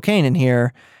want any cocaine in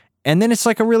here. And then it's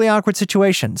like a really awkward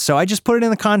situation. So I just put it in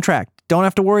the contract. Don't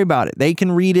have to worry about it. They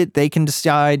can read it. They can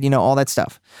decide, all that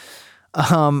stuff.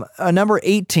 Number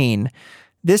 18.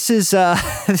 This is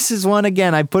one,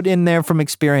 again, I put in there from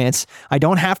experience. I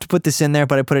don't have to put this in there,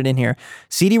 but I put it in here.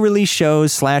 CD release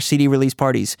shows / CD release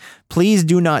parties. Please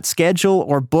do not schedule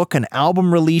or book an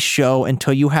album release show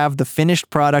until you have the finished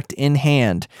product in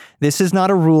hand. This is not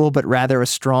a rule, but rather a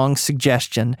strong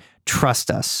suggestion.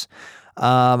 Trust us.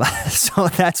 So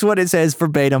that's what it says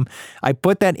verbatim. I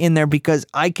put that in there because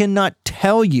I cannot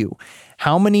tell you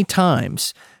how many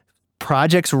times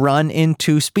projects run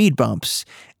into speed bumps.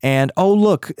 And, oh,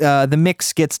 look, the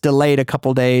mix gets delayed a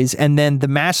couple days, and then the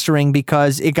mastering,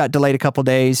 because it got delayed a couple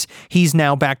days, he's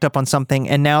now backed up on something,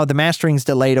 and now the mastering's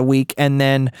delayed a week, and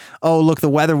then, oh, look, the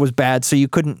weather was bad, so you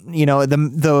couldn't,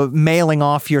 the mailing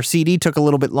off your CD took a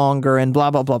little bit longer, and blah,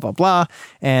 blah, blah, blah, blah,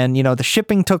 and, the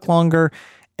shipping took longer.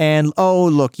 And, oh,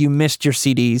 look, you missed your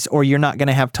CDs, or you're not going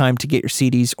to have time to get your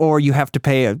CDs, or you have to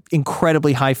pay an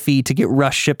incredibly high fee to get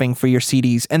rush shipping for your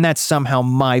CDs. And that's somehow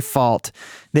my fault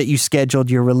that you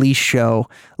scheduled your release show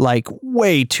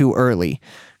way too early.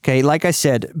 Okay, like I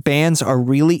said, bands are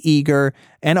really eager,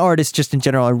 and artists just in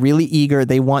general are really eager.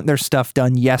 They want their stuff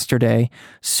done yesterday.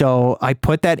 So I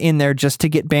put that in there just to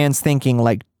get bands thinking,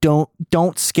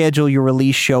 don't schedule your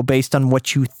release show based on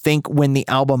what you think when the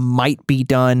album might be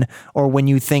done, or when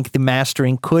you think the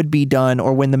mastering could be done,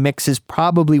 or when the mixes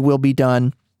probably will be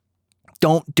done.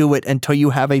 Don't do it until you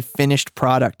have a finished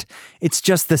product. It's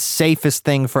just the safest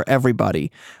thing for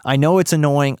everybody. I know it's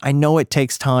annoying. I know it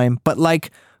takes time, but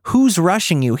who's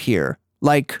rushing you here?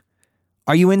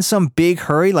 Are you in some big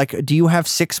hurry? Do you have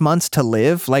 6 months to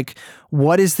live?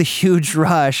 What is the huge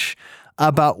rush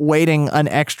about waiting an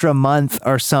extra month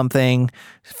or something?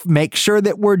 Make sure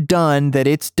that we're done, that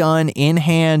it's done in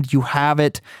hand, you have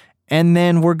it, and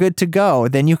then we're good to go.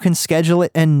 Then you can schedule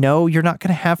it and know you're not going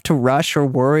to have to rush or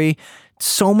worry.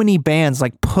 So many bands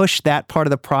push that part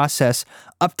of the process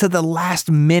up to the last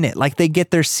minute. They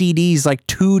get their CDs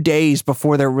 2 days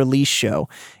before their release show.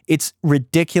 It's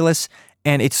ridiculous,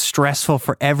 and it's stressful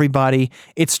for everybody.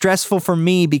 It's stressful for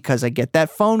me because I get that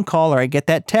phone call or I get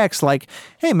that text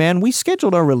hey man, we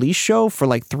scheduled our release show for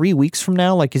 3 weeks from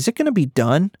now. Is it going to be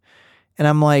done? And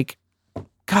I'm like,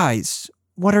 guys,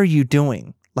 what are you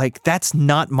doing? That's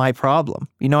not my problem.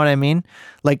 You know what I mean?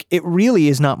 It really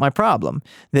is not my problem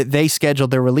that they scheduled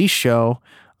their release show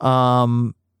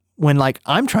when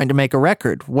I'm trying to make a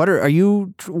record. What are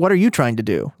you trying to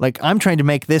do? I'm trying to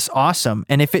make this awesome.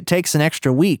 And if it takes an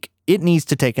extra week, it needs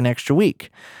to take an extra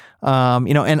week.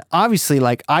 And obviously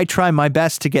I try my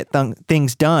best to get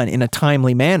things done in a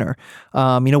timely manner.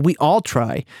 We all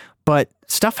try. But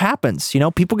stuff happens,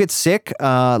 people get sick.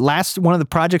 One of the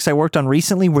projects I worked on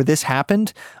recently where this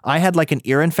happened, I had an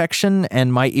ear infection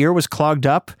and my ear was clogged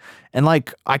up and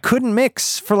I couldn't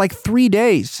mix for 3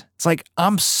 days. It's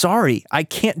I'm sorry. I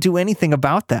can't do anything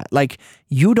about that.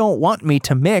 You don't want me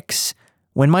to mix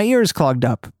when my ear is clogged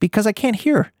up because I can't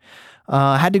hear.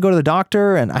 I had to go to the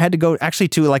doctor, and I had to go actually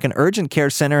to an urgent care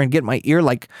center and get my ear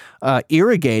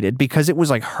irrigated because it was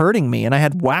hurting me, and I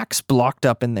had wax blocked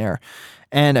up in there.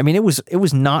 And I mean, it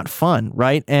was not fun,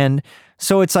 right? And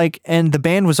so it's and the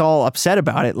band was all upset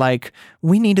about it.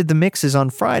 We needed the mixes on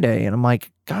Friday. And I'm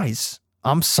like, guys,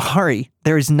 I'm sorry.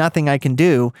 There is nothing I can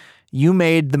do. You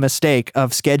made the mistake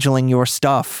of scheduling your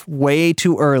stuff way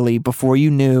too early before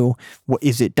you knew,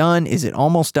 is it done? Is it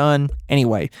almost done?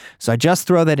 Anyway, so I just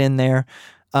throw that in there.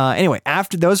 Anyway,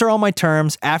 after those are all my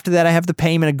terms. After that, I have the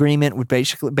payment agreement,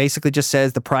 which basically just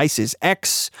says the price is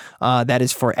X. That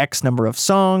is for X number of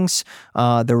songs.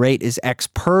 The rate is X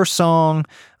per song.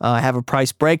 I have a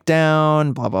price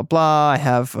breakdown, blah, blah, blah. I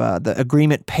have the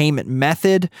agreement payment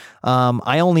method.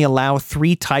 I only allow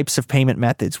 3 types of payment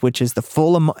methods, which is the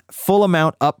full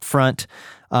amount up front,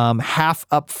 half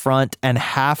up front, and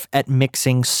half at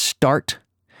mixing start.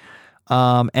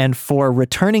 And for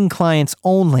returning clients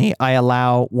only, I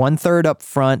allow 1/3 up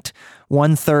front,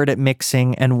 1/3 at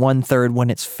mixing, and 1/3 when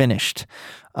it's finished.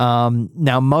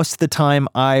 Now, most of the time,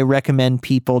 I recommend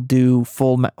people do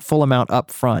full amount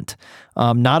up front,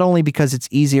 not only because it's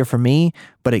easier for me,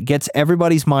 but it gets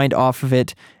everybody's mind off of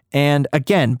it. And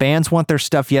again, bands want their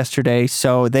stuff yesterday,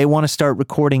 so they want to start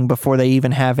recording before they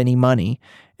even have any money.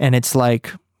 And it's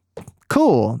like,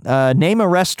 cool, name a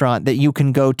restaurant that you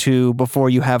can go to before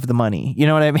you have the money. You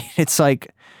know what I mean? It's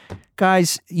like,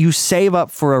 guys, you save up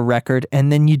for a record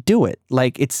and then you do it.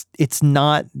 Like it's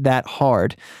not that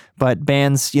hard. But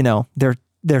bands, you know,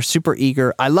 they're super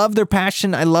eager. I love their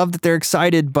passion. I love that they're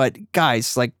excited. But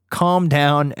guys, like, calm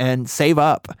down and save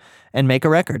up and make a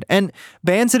record. And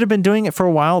bands that have been doing it for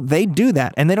a while, they do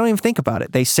that and they don't even think about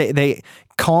it. They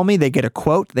call me, they get a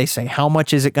quote. They say, how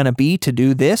much is it going to be to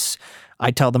do this?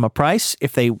 I tell them a price.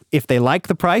 If they like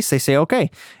the price, they say, okay.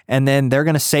 And then they're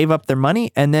going to save up their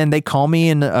money. And then they call me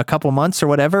in a couple months or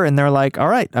whatever. And they're like, all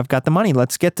right, I've got the money.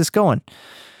 Let's get this going.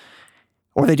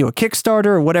 Or they do a Kickstarter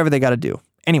or whatever they got to do.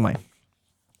 Anyway,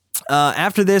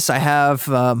 after this, I have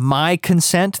my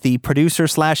consent, the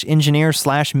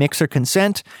producer/engineer/mixer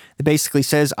consent. It basically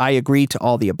says I agree to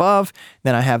all the above.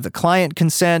 Then I have the client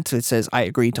consent. It says I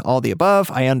agree to all the above.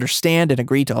 I understand and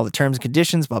agree to all the terms and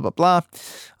conditions, blah, blah, blah.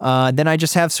 Then I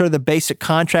just have sort of the basic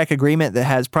contract agreement that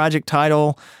has project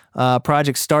title,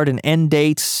 project start and end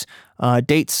dates,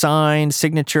 dates signed,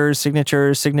 signatures,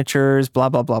 blah,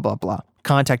 blah, blah, blah, blah.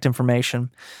 Contact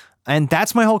information. And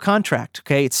that's my whole contract.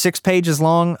 Okay. It's 6 pages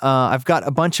long. I've got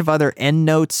a bunch of other end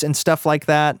notes and stuff like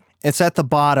that. It's at the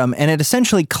bottom and it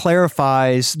essentially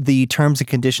clarifies the terms and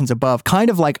conditions above, kind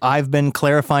of like I've been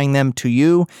clarifying them to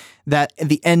you, that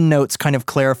the end notes kind of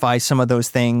clarify some of those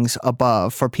things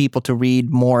above for people to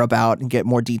read more about and get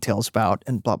more details about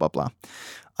and blah, blah, blah.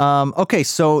 Okay,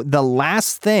 so the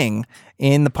last thing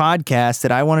in the podcast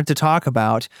that I wanted to talk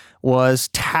about was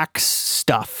tax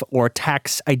stuff or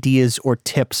tax ideas or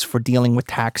tips for dealing with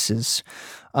taxes.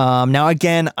 Now,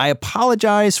 again, I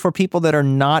apologize for people that are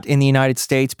not in the United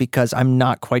States because I'm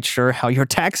not quite sure how your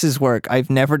taxes work. I've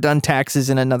never done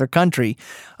taxes in another country.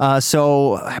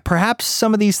 So perhaps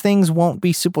some of these things won't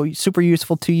be super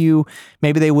useful to you.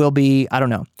 Maybe they will be. I don't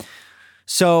know.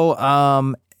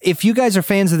 So, if you guys are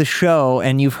fans of the show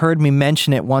and you've heard me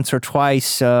mention it once or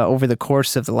twice over the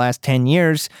course of the last 10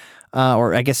 years,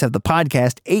 or I guess of the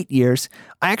podcast, 8 years,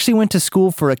 I actually went to school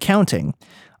for accounting.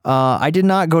 I did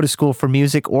not go to school for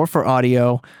music or for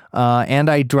audio,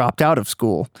 and I dropped out of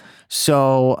school.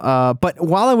 So, but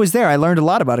while I was there, I learned a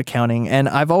lot about accounting, and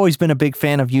I've always been a big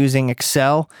fan of using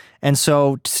Excel. And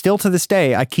so still to this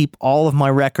day, I keep all of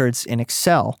my records in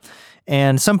Excel.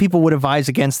 And some people would advise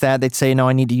against that. They'd say, no,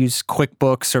 I need to use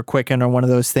QuickBooks or Quicken or one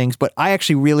of those things. But I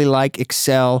actually really like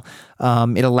Excel.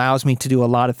 It allows me to do a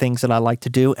lot of things that I like to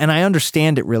do, and I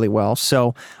understand it really well.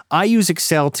 So I use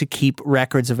Excel to keep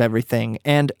records of everything.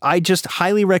 And I just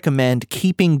highly recommend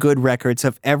keeping good records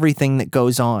of everything that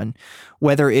goes on,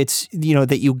 whether it's, you know,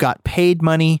 that you got paid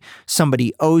money,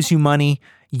 somebody owes you money,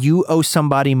 you owe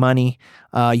somebody money,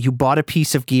 you bought a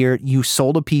piece of gear, you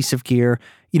sold a piece of gear,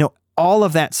 you know, all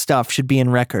of that stuff should be in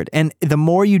record. And the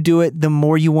more you do it, the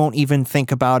more you won't even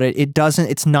think about it.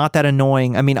 It's not that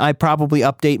annoying. I mean, I probably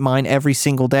update mine every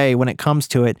single day when it comes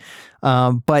to it.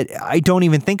 But I don't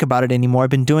even think about it anymore.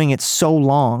 I've been doing it so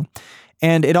long.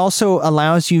 And it also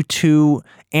allows you to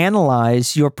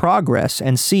analyze your progress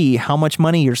and see how much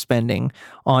money you're spending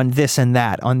on this and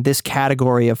that, on this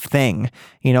category of thing.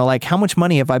 You know, like how much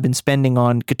money have I been spending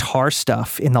on guitar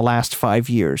stuff in the last 5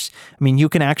 years? I mean, you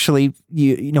can actually,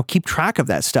 you know, keep track of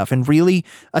that stuff and really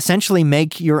essentially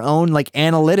make your own like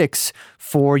analytics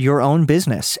for your own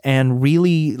business and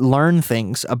really learn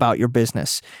things about your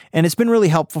business. And it's been really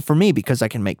helpful for me because I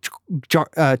can make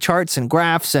charts and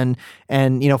graphs and,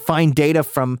 you know, find data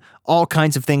from all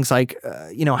kinds of things like,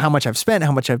 you know, how much I've spent,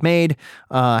 how much I've made,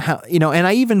 how, you know, and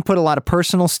I even put a lot of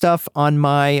personal stuff on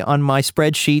my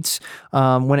spreadsheets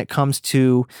when it comes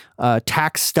to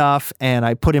tax stuff, and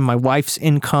I put in my wife's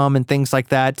income and things like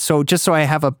that. So just so I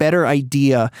have a better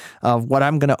idea of what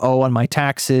I'm going to owe on my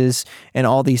taxes and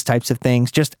all these types of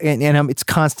things. Just and it's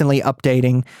constantly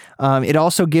updating. It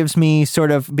also gives me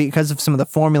sort of, because of some of the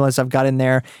formulas I've got in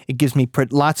there, it gives me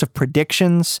lots of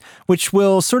predictions, which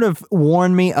will sort of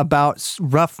warn me about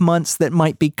rough months that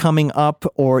might be coming up,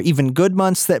 or even good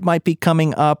months that might be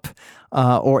coming up,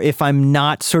 or if I'm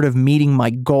not sort of meeting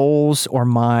my goals or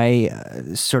my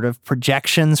sort of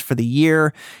projections for the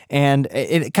year. And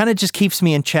it kind of just keeps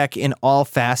me in check in all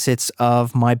facets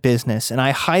of my business. And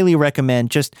I highly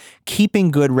recommend just keeping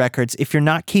good records. If you're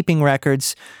not keeping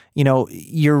records, you know,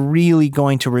 you're really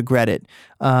going to regret it.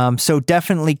 So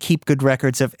definitely keep good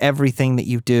records of everything that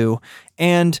you do.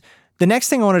 And The next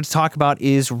thing I wanted to talk about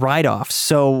is write-offs.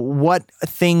 So what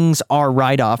things are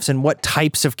write-offs and what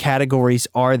types of categories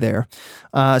are there?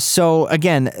 So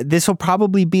again, this will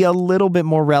probably be a little bit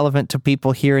more relevant to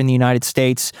people here in the United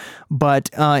States, but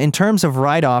in terms of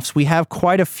write-offs, we have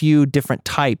quite a few different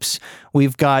types.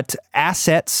 We've got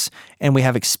assets and we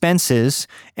have expenses,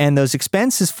 and those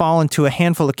expenses fall into a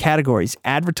handful of categories: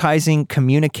 advertising,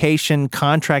 communication,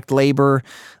 contract labor,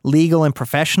 legal and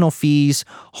professional fees,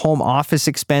 home office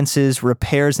expenses,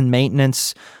 repairs and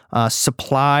maintenance,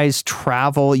 supplies,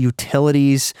 travel,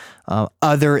 utilities,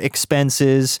 other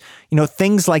expenses,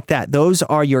 things like that. Those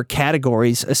are your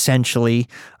categories essentially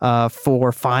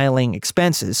for filing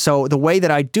expenses. So the way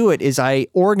that I do it is I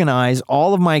organize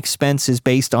all of my expenses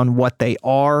based on what they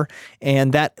are,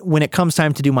 and that when it comes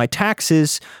time to do my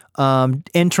taxes,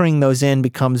 entering those in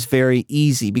becomes very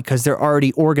easy because they're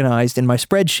already organized in my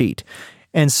spreadsheet.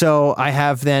 And so I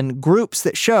have then groups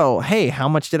that show, hey, how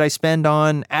much did I spend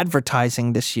on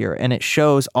advertising this year? And it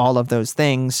shows all of those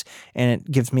things and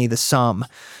it gives me the sum.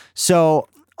 So,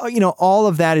 all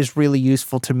of that is really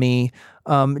useful to me.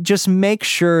 Just make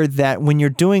sure that when you're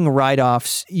doing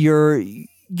write-offs, you're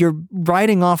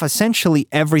writing off essentially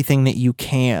everything that you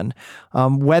can.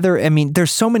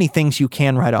 There's so many things you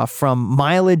can write off, from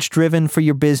mileage driven for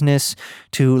your business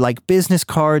to like business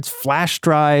cards, flash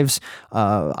drives.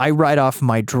 I write off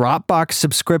my Dropbox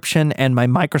subscription and my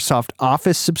Microsoft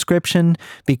Office subscription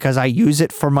because I use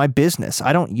it for my business.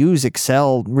 I don't use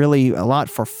Excel really a lot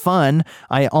for fun.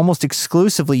 I almost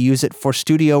exclusively use it for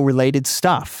studio related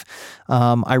stuff.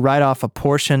 I write off a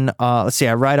portion.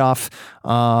 I write off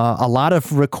a lot of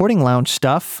Recording Lounge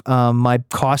stuff, my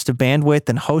cost of bandwidth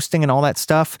and hosting and all that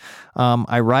stuff.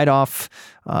 I write off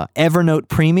Evernote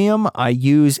Premium. I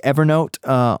use Evernote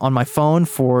on my phone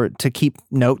to keep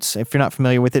notes. If you're not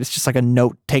familiar with it, it's just like a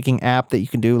note-taking app that you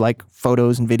can do like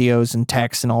photos and videos and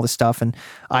text and all this stuff. And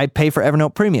I pay for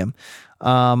Evernote Premium.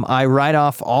 I write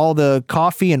off all the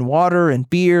coffee and water and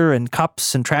beer and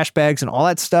cups and trash bags and all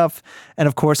that stuff. And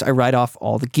of course, I write off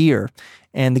all the gear.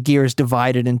 And the gear is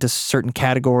divided into certain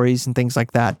categories and things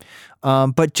like that.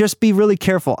 But just be really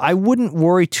careful. I wouldn't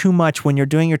worry too much when you're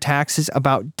doing your taxes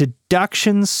about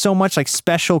deductions so much, like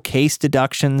special case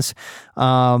deductions.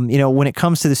 When it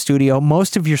comes to the studio,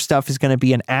 most of your stuff is going to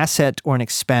be an asset or an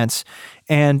expense.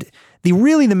 And the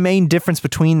main difference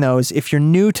between those, if you're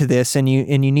new to this and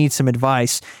you need some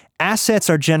advice, assets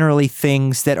are generally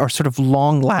things that are sort of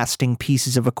long-lasting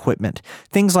pieces of equipment.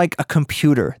 Things like a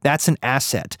computer, that's an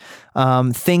asset.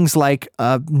 Things like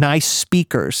nice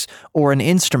speakers or an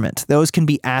instrument, those can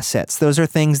be assets. Those are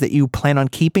things that you plan on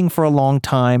keeping for a long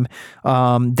time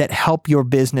that help your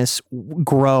business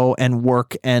grow and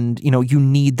work, and you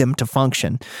need them to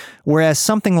function. Whereas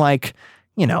something like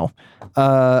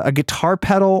a guitar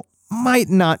pedal might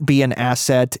not be an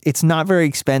asset. It's not very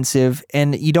expensive,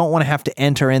 and you don't want to have to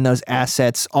enter in those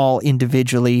assets all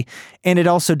individually. And it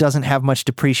also doesn't have much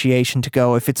depreciation to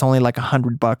go if it's only like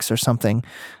 $100 or something.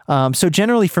 So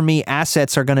generally for me,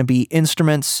 assets are going to be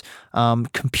instruments,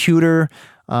 computer,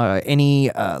 any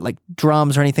like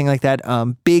drums or anything like that,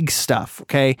 big stuff,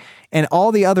 okay? And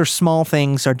all the other small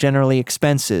things are generally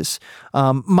expenses.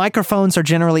 Microphones are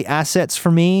generally assets for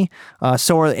me.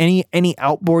 So are any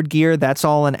outboard gear, that's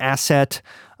all an asset.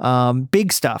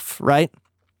 Big stuff, right?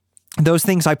 Those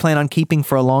things I plan on keeping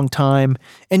for a long time.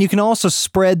 And you can also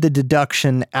spread the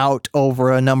deduction out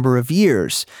over a number of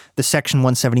years, the Section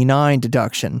 179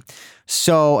 deduction.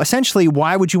 So essentially,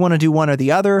 why would you want to do one or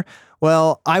the other?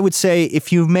 Well, I would say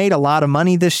if you've made a lot of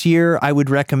money this year, I would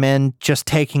recommend just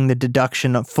taking the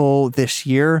deduction full this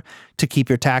year to keep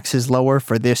your taxes lower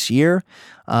for this year.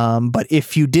 But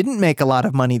if you didn't make a lot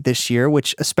of money this year,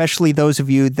 which especially those of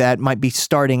you that might be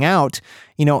starting out,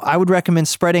 I would recommend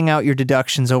spreading out your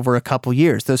deductions over a couple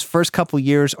years. Those first couple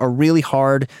years are really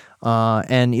hard.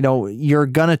 And you're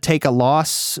going to take a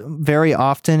loss very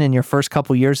often in your first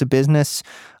couple years of business.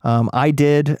 I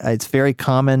did. It's very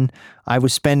common. I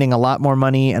was spending a lot more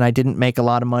money and I didn't make a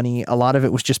lot of money. A lot of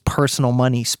it was just personal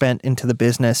money spent into the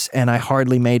business, and I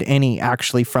hardly made any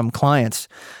actually from clients.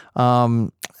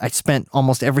 I spent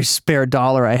almost every spare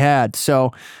dollar I had.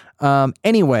 So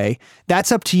anyway,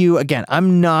 that's up to you. Again,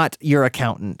 I'm not your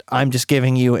accountant. I'm just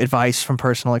giving you advice from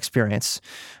personal experience.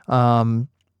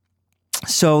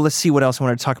 So let's see what else I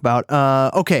wanted to talk about.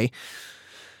 Okay.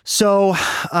 So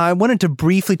I wanted to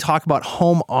briefly talk about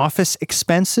home office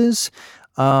expenses.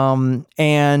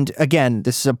 And again,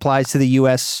 this applies to the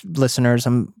U.S. listeners.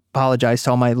 I apologize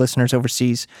to all my listeners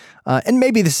overseas. And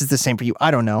maybe this is the same for you.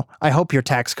 I don't know. I hope your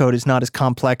tax code is not as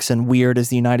complex and weird as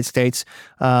the United States.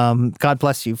 God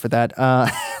bless you for that.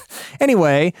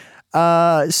 Anyway,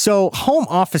 so home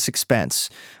office expense.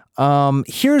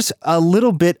 Here's a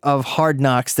little bit of hard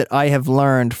knocks that I have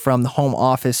learned from the home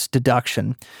office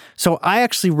deduction. So I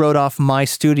actually wrote off my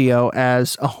studio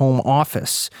as a home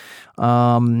office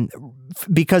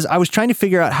because I was trying to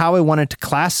figure out how I wanted to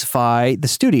classify the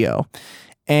studio.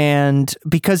 And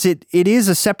because it is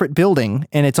a separate building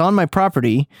and it's on my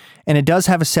property and it does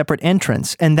have a separate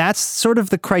entrance, and that's sort of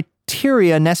the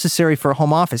criteria necessary for a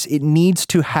home office. It needs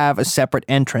to have a separate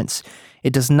entrance.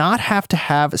 It does not have to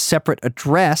have a separate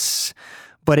address,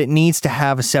 but it needs to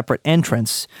have a separate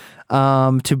entrance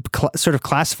to sort of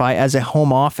classify as a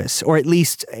home office, or at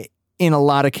least in a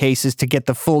lot of cases to get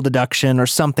the full deduction or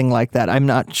something like that. I'm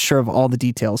not sure of all the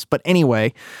details. But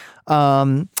anyway,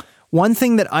 one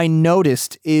thing that I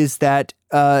noticed is that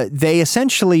they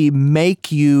essentially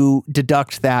make you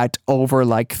deduct that over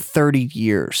like 30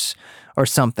 years or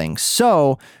something.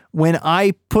 So when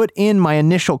I put in my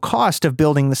initial cost of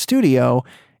building the studio,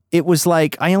 it was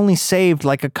like I only saved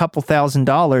like a couple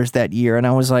 $1,000s that year. And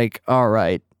I was like, all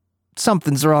right,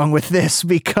 something's wrong with this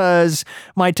because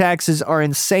my taxes are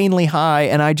insanely high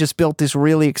and I just built this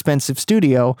really expensive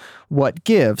studio. What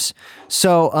gives?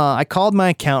 So I called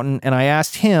my accountant and I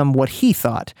asked him what he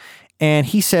thought. And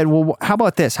he said, well, how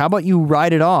about this? How about you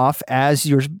write it off as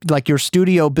your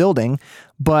studio building?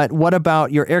 But what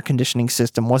about your air conditioning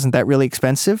system? Wasn't that really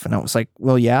expensive? And I was like,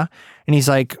 well, yeah. And he's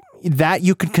like, that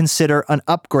you could consider an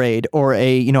upgrade or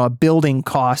a building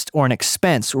cost or an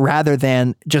expense rather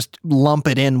than just lump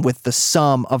it in with the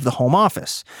sum of the home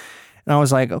office. And I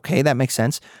was like, okay, that makes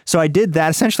sense. So I did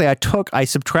that. Essentially, I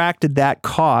subtracted that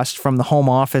cost from the home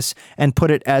office and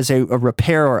put it as a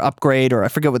repair or upgrade, or I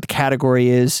forget what the category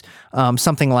is,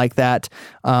 something like that.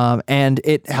 And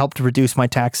it helped reduce my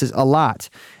taxes a lot.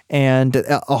 And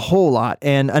a whole lot.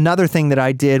 And another thing that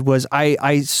I did was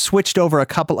I switched over a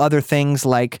couple other things,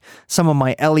 like some of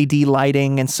my LED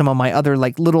lighting and some of my other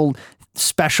like little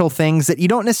special things that you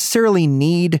don't necessarily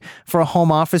need for a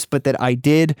home office, but that I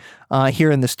did here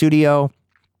in the studio.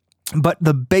 But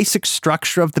the basic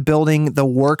structure of the building, the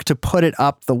work to put it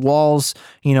up, the walls,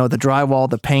 the drywall,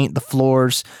 the paint, the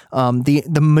floors,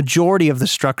 the majority of the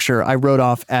structure I wrote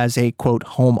off as a, quote,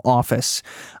 home office.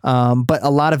 But a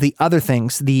lot of the other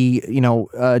things, the,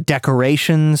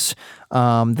 decorations,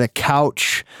 the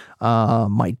couch,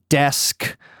 my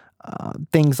desk,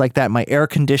 things like that, my air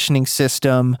conditioning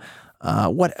system,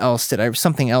 what else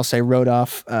something else I wrote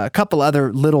off, a couple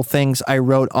other little things I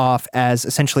wrote off as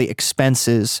essentially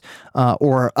expenses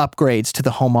or upgrades to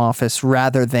the home office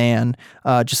rather than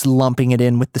just lumping it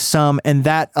in with the sum. And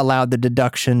that allowed the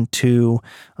deduction to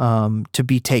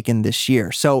be taken this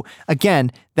year. So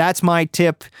again, that's my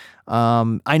tip.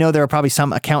 I know there are probably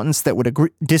some accountants that would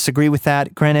disagree with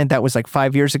that. Granted, that was like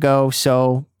 5 years ago,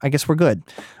 so I guess we're good.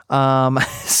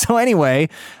 So anyway,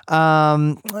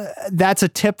 that's a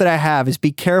tip that I have is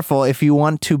be careful if you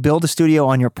want to build a studio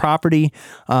on your property,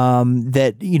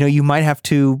 that, you might have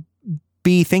to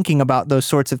be thinking about those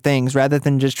sorts of things rather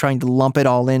than just trying to lump it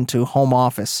all into home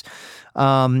office.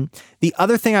 The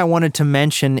other thing I wanted to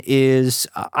mention is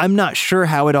I'm not sure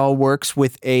how it all works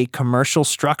with a commercial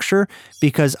structure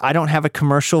because I don't have a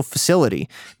commercial facility.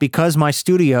 Because my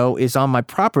studio is on my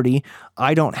property,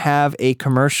 I don't have a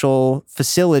commercial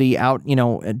facility out,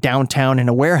 downtown in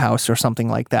a warehouse or something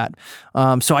like that.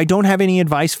 So I don't have any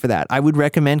advice for that. I would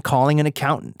recommend calling an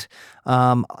accountant.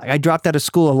 I dropped out of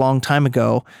school a long time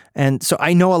ago, and so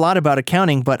I know a lot about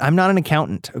accounting, but I'm not an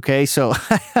accountant, okay? So,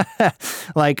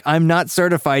 I'm not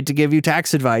certified to give you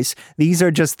tax advice. These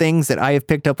are just things that I have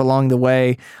picked up along the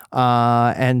way,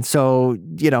 and so,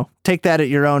 take that at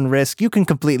your own risk. You can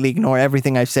completely ignore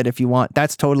everything I've said if you want.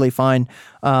 That's totally fine,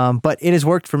 but it has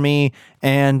worked for me,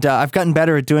 and I've gotten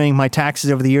better at doing my taxes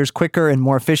over the years quicker and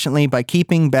more efficiently by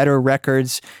keeping better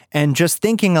records and just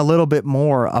thinking a little bit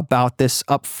more about this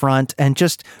up front and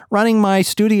just running my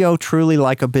studio truly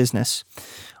like a business.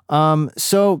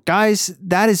 So guys,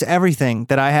 that is everything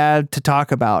that I had to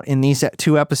talk about in these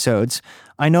 2 episodes.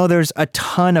 I know there's a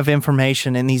ton of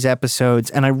information in these episodes,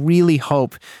 and I really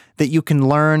hope that you can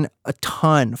learn a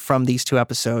ton from these 2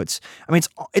 episodes. I mean,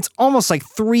 it's almost like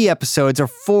 3 episodes or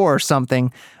 4 or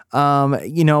something. But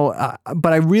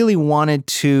I really wanted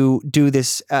to do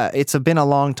this. It's been a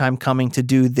long time coming to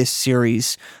do this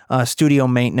series, Studio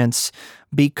Maintenance,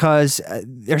 because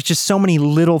there's just so many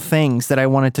little things that I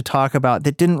wanted to talk about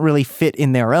that didn't really fit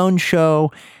in their own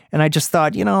show. And I just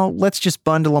thought, let's just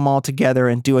bundle them all together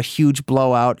and do a huge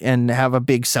blowout and have a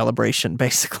big celebration,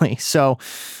 basically. So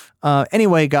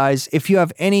anyway, guys, if you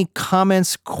have any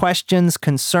comments, questions,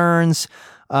 concerns,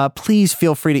 please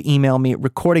feel free to email me at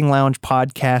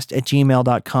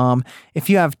recordingloungepodcast@gmail.com. If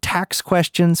you have tax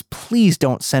questions, please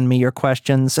don't send me your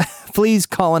questions. Please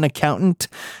call an accountant.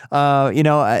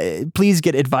 Please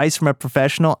get advice from a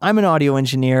professional. I'm an audio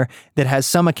engineer that has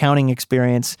some accounting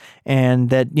experience and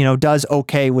that, does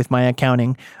okay with my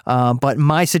accounting. But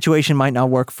my situation might not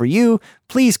work for you.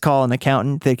 Please call an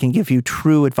accountant that can give you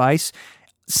true advice.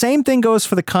 Same thing goes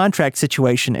for the contract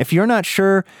situation. If you're not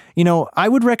sure, I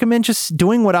would recommend just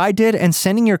doing what I did and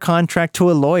sending your contract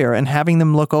to a lawyer and having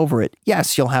them look over it.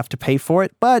 Yes, you'll have to pay for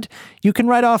it, but you can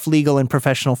write off legal and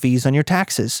professional fees on your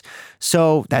taxes.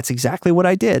 So that's exactly what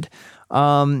I did.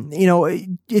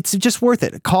 It's just worth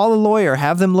it. Call a lawyer,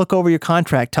 have them look over your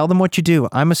contract, tell them what you do.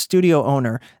 I'm a studio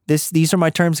owner. These are my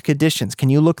terms and conditions. Can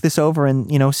you look this over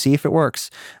and, see if it works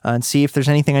and see if there's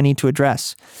anything I need to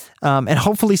address? And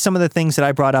hopefully some of the things that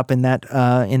I brought up in that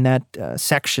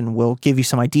section will give you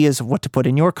some ideas of what to put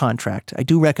in your contract. I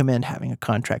do recommend having a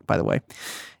contract, by the way.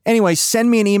 Anyway,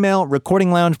 send me an email,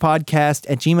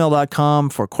 recordingloungepodcast@gmail.com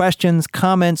for questions,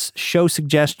 comments, show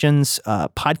suggestions,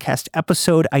 podcast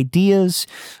episode ideas,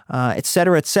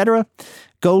 etc., etc.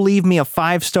 Go leave me a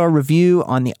 5-star review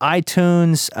on the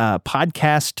iTunes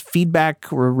podcast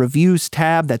feedback or reviews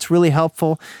tab. That's really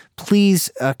helpful.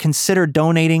 Please consider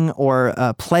donating or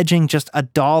pledging just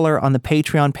 $1 on the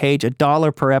Patreon page,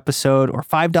 $1 per episode or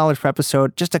 $5 per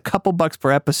episode, just a couple bucks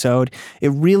per episode. It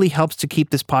really helps to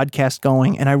keep this podcast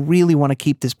going, and I really want to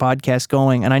keep this podcast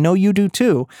going, and I know you do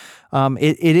too.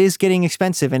 It is getting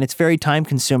expensive, and it's very time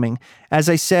consuming. As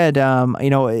I said,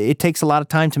 it takes a lot of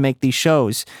time to make these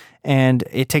shows, and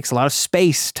it takes a lot of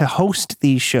space to host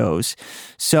these shows.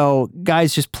 So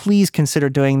guys, just please consider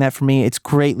doing that for me. It's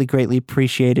greatly, greatly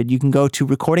appreciated. You can go to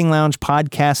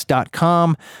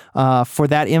recordingloungepodcast.com for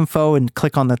that info and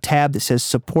click on the tab that says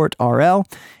Support RL.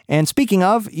 And speaking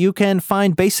of, you can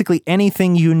find basically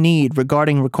anything you need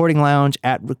regarding Recording Lounge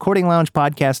at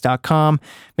recordingloungepodcast.com.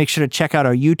 Make sure to check out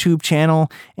our YouTube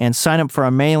channel and sign up for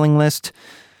our mailing list.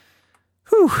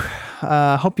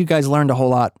 Hope you guys learned a whole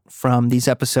lot from these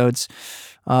episodes.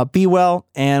 Be well,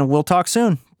 and we'll talk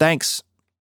soon. Thanks.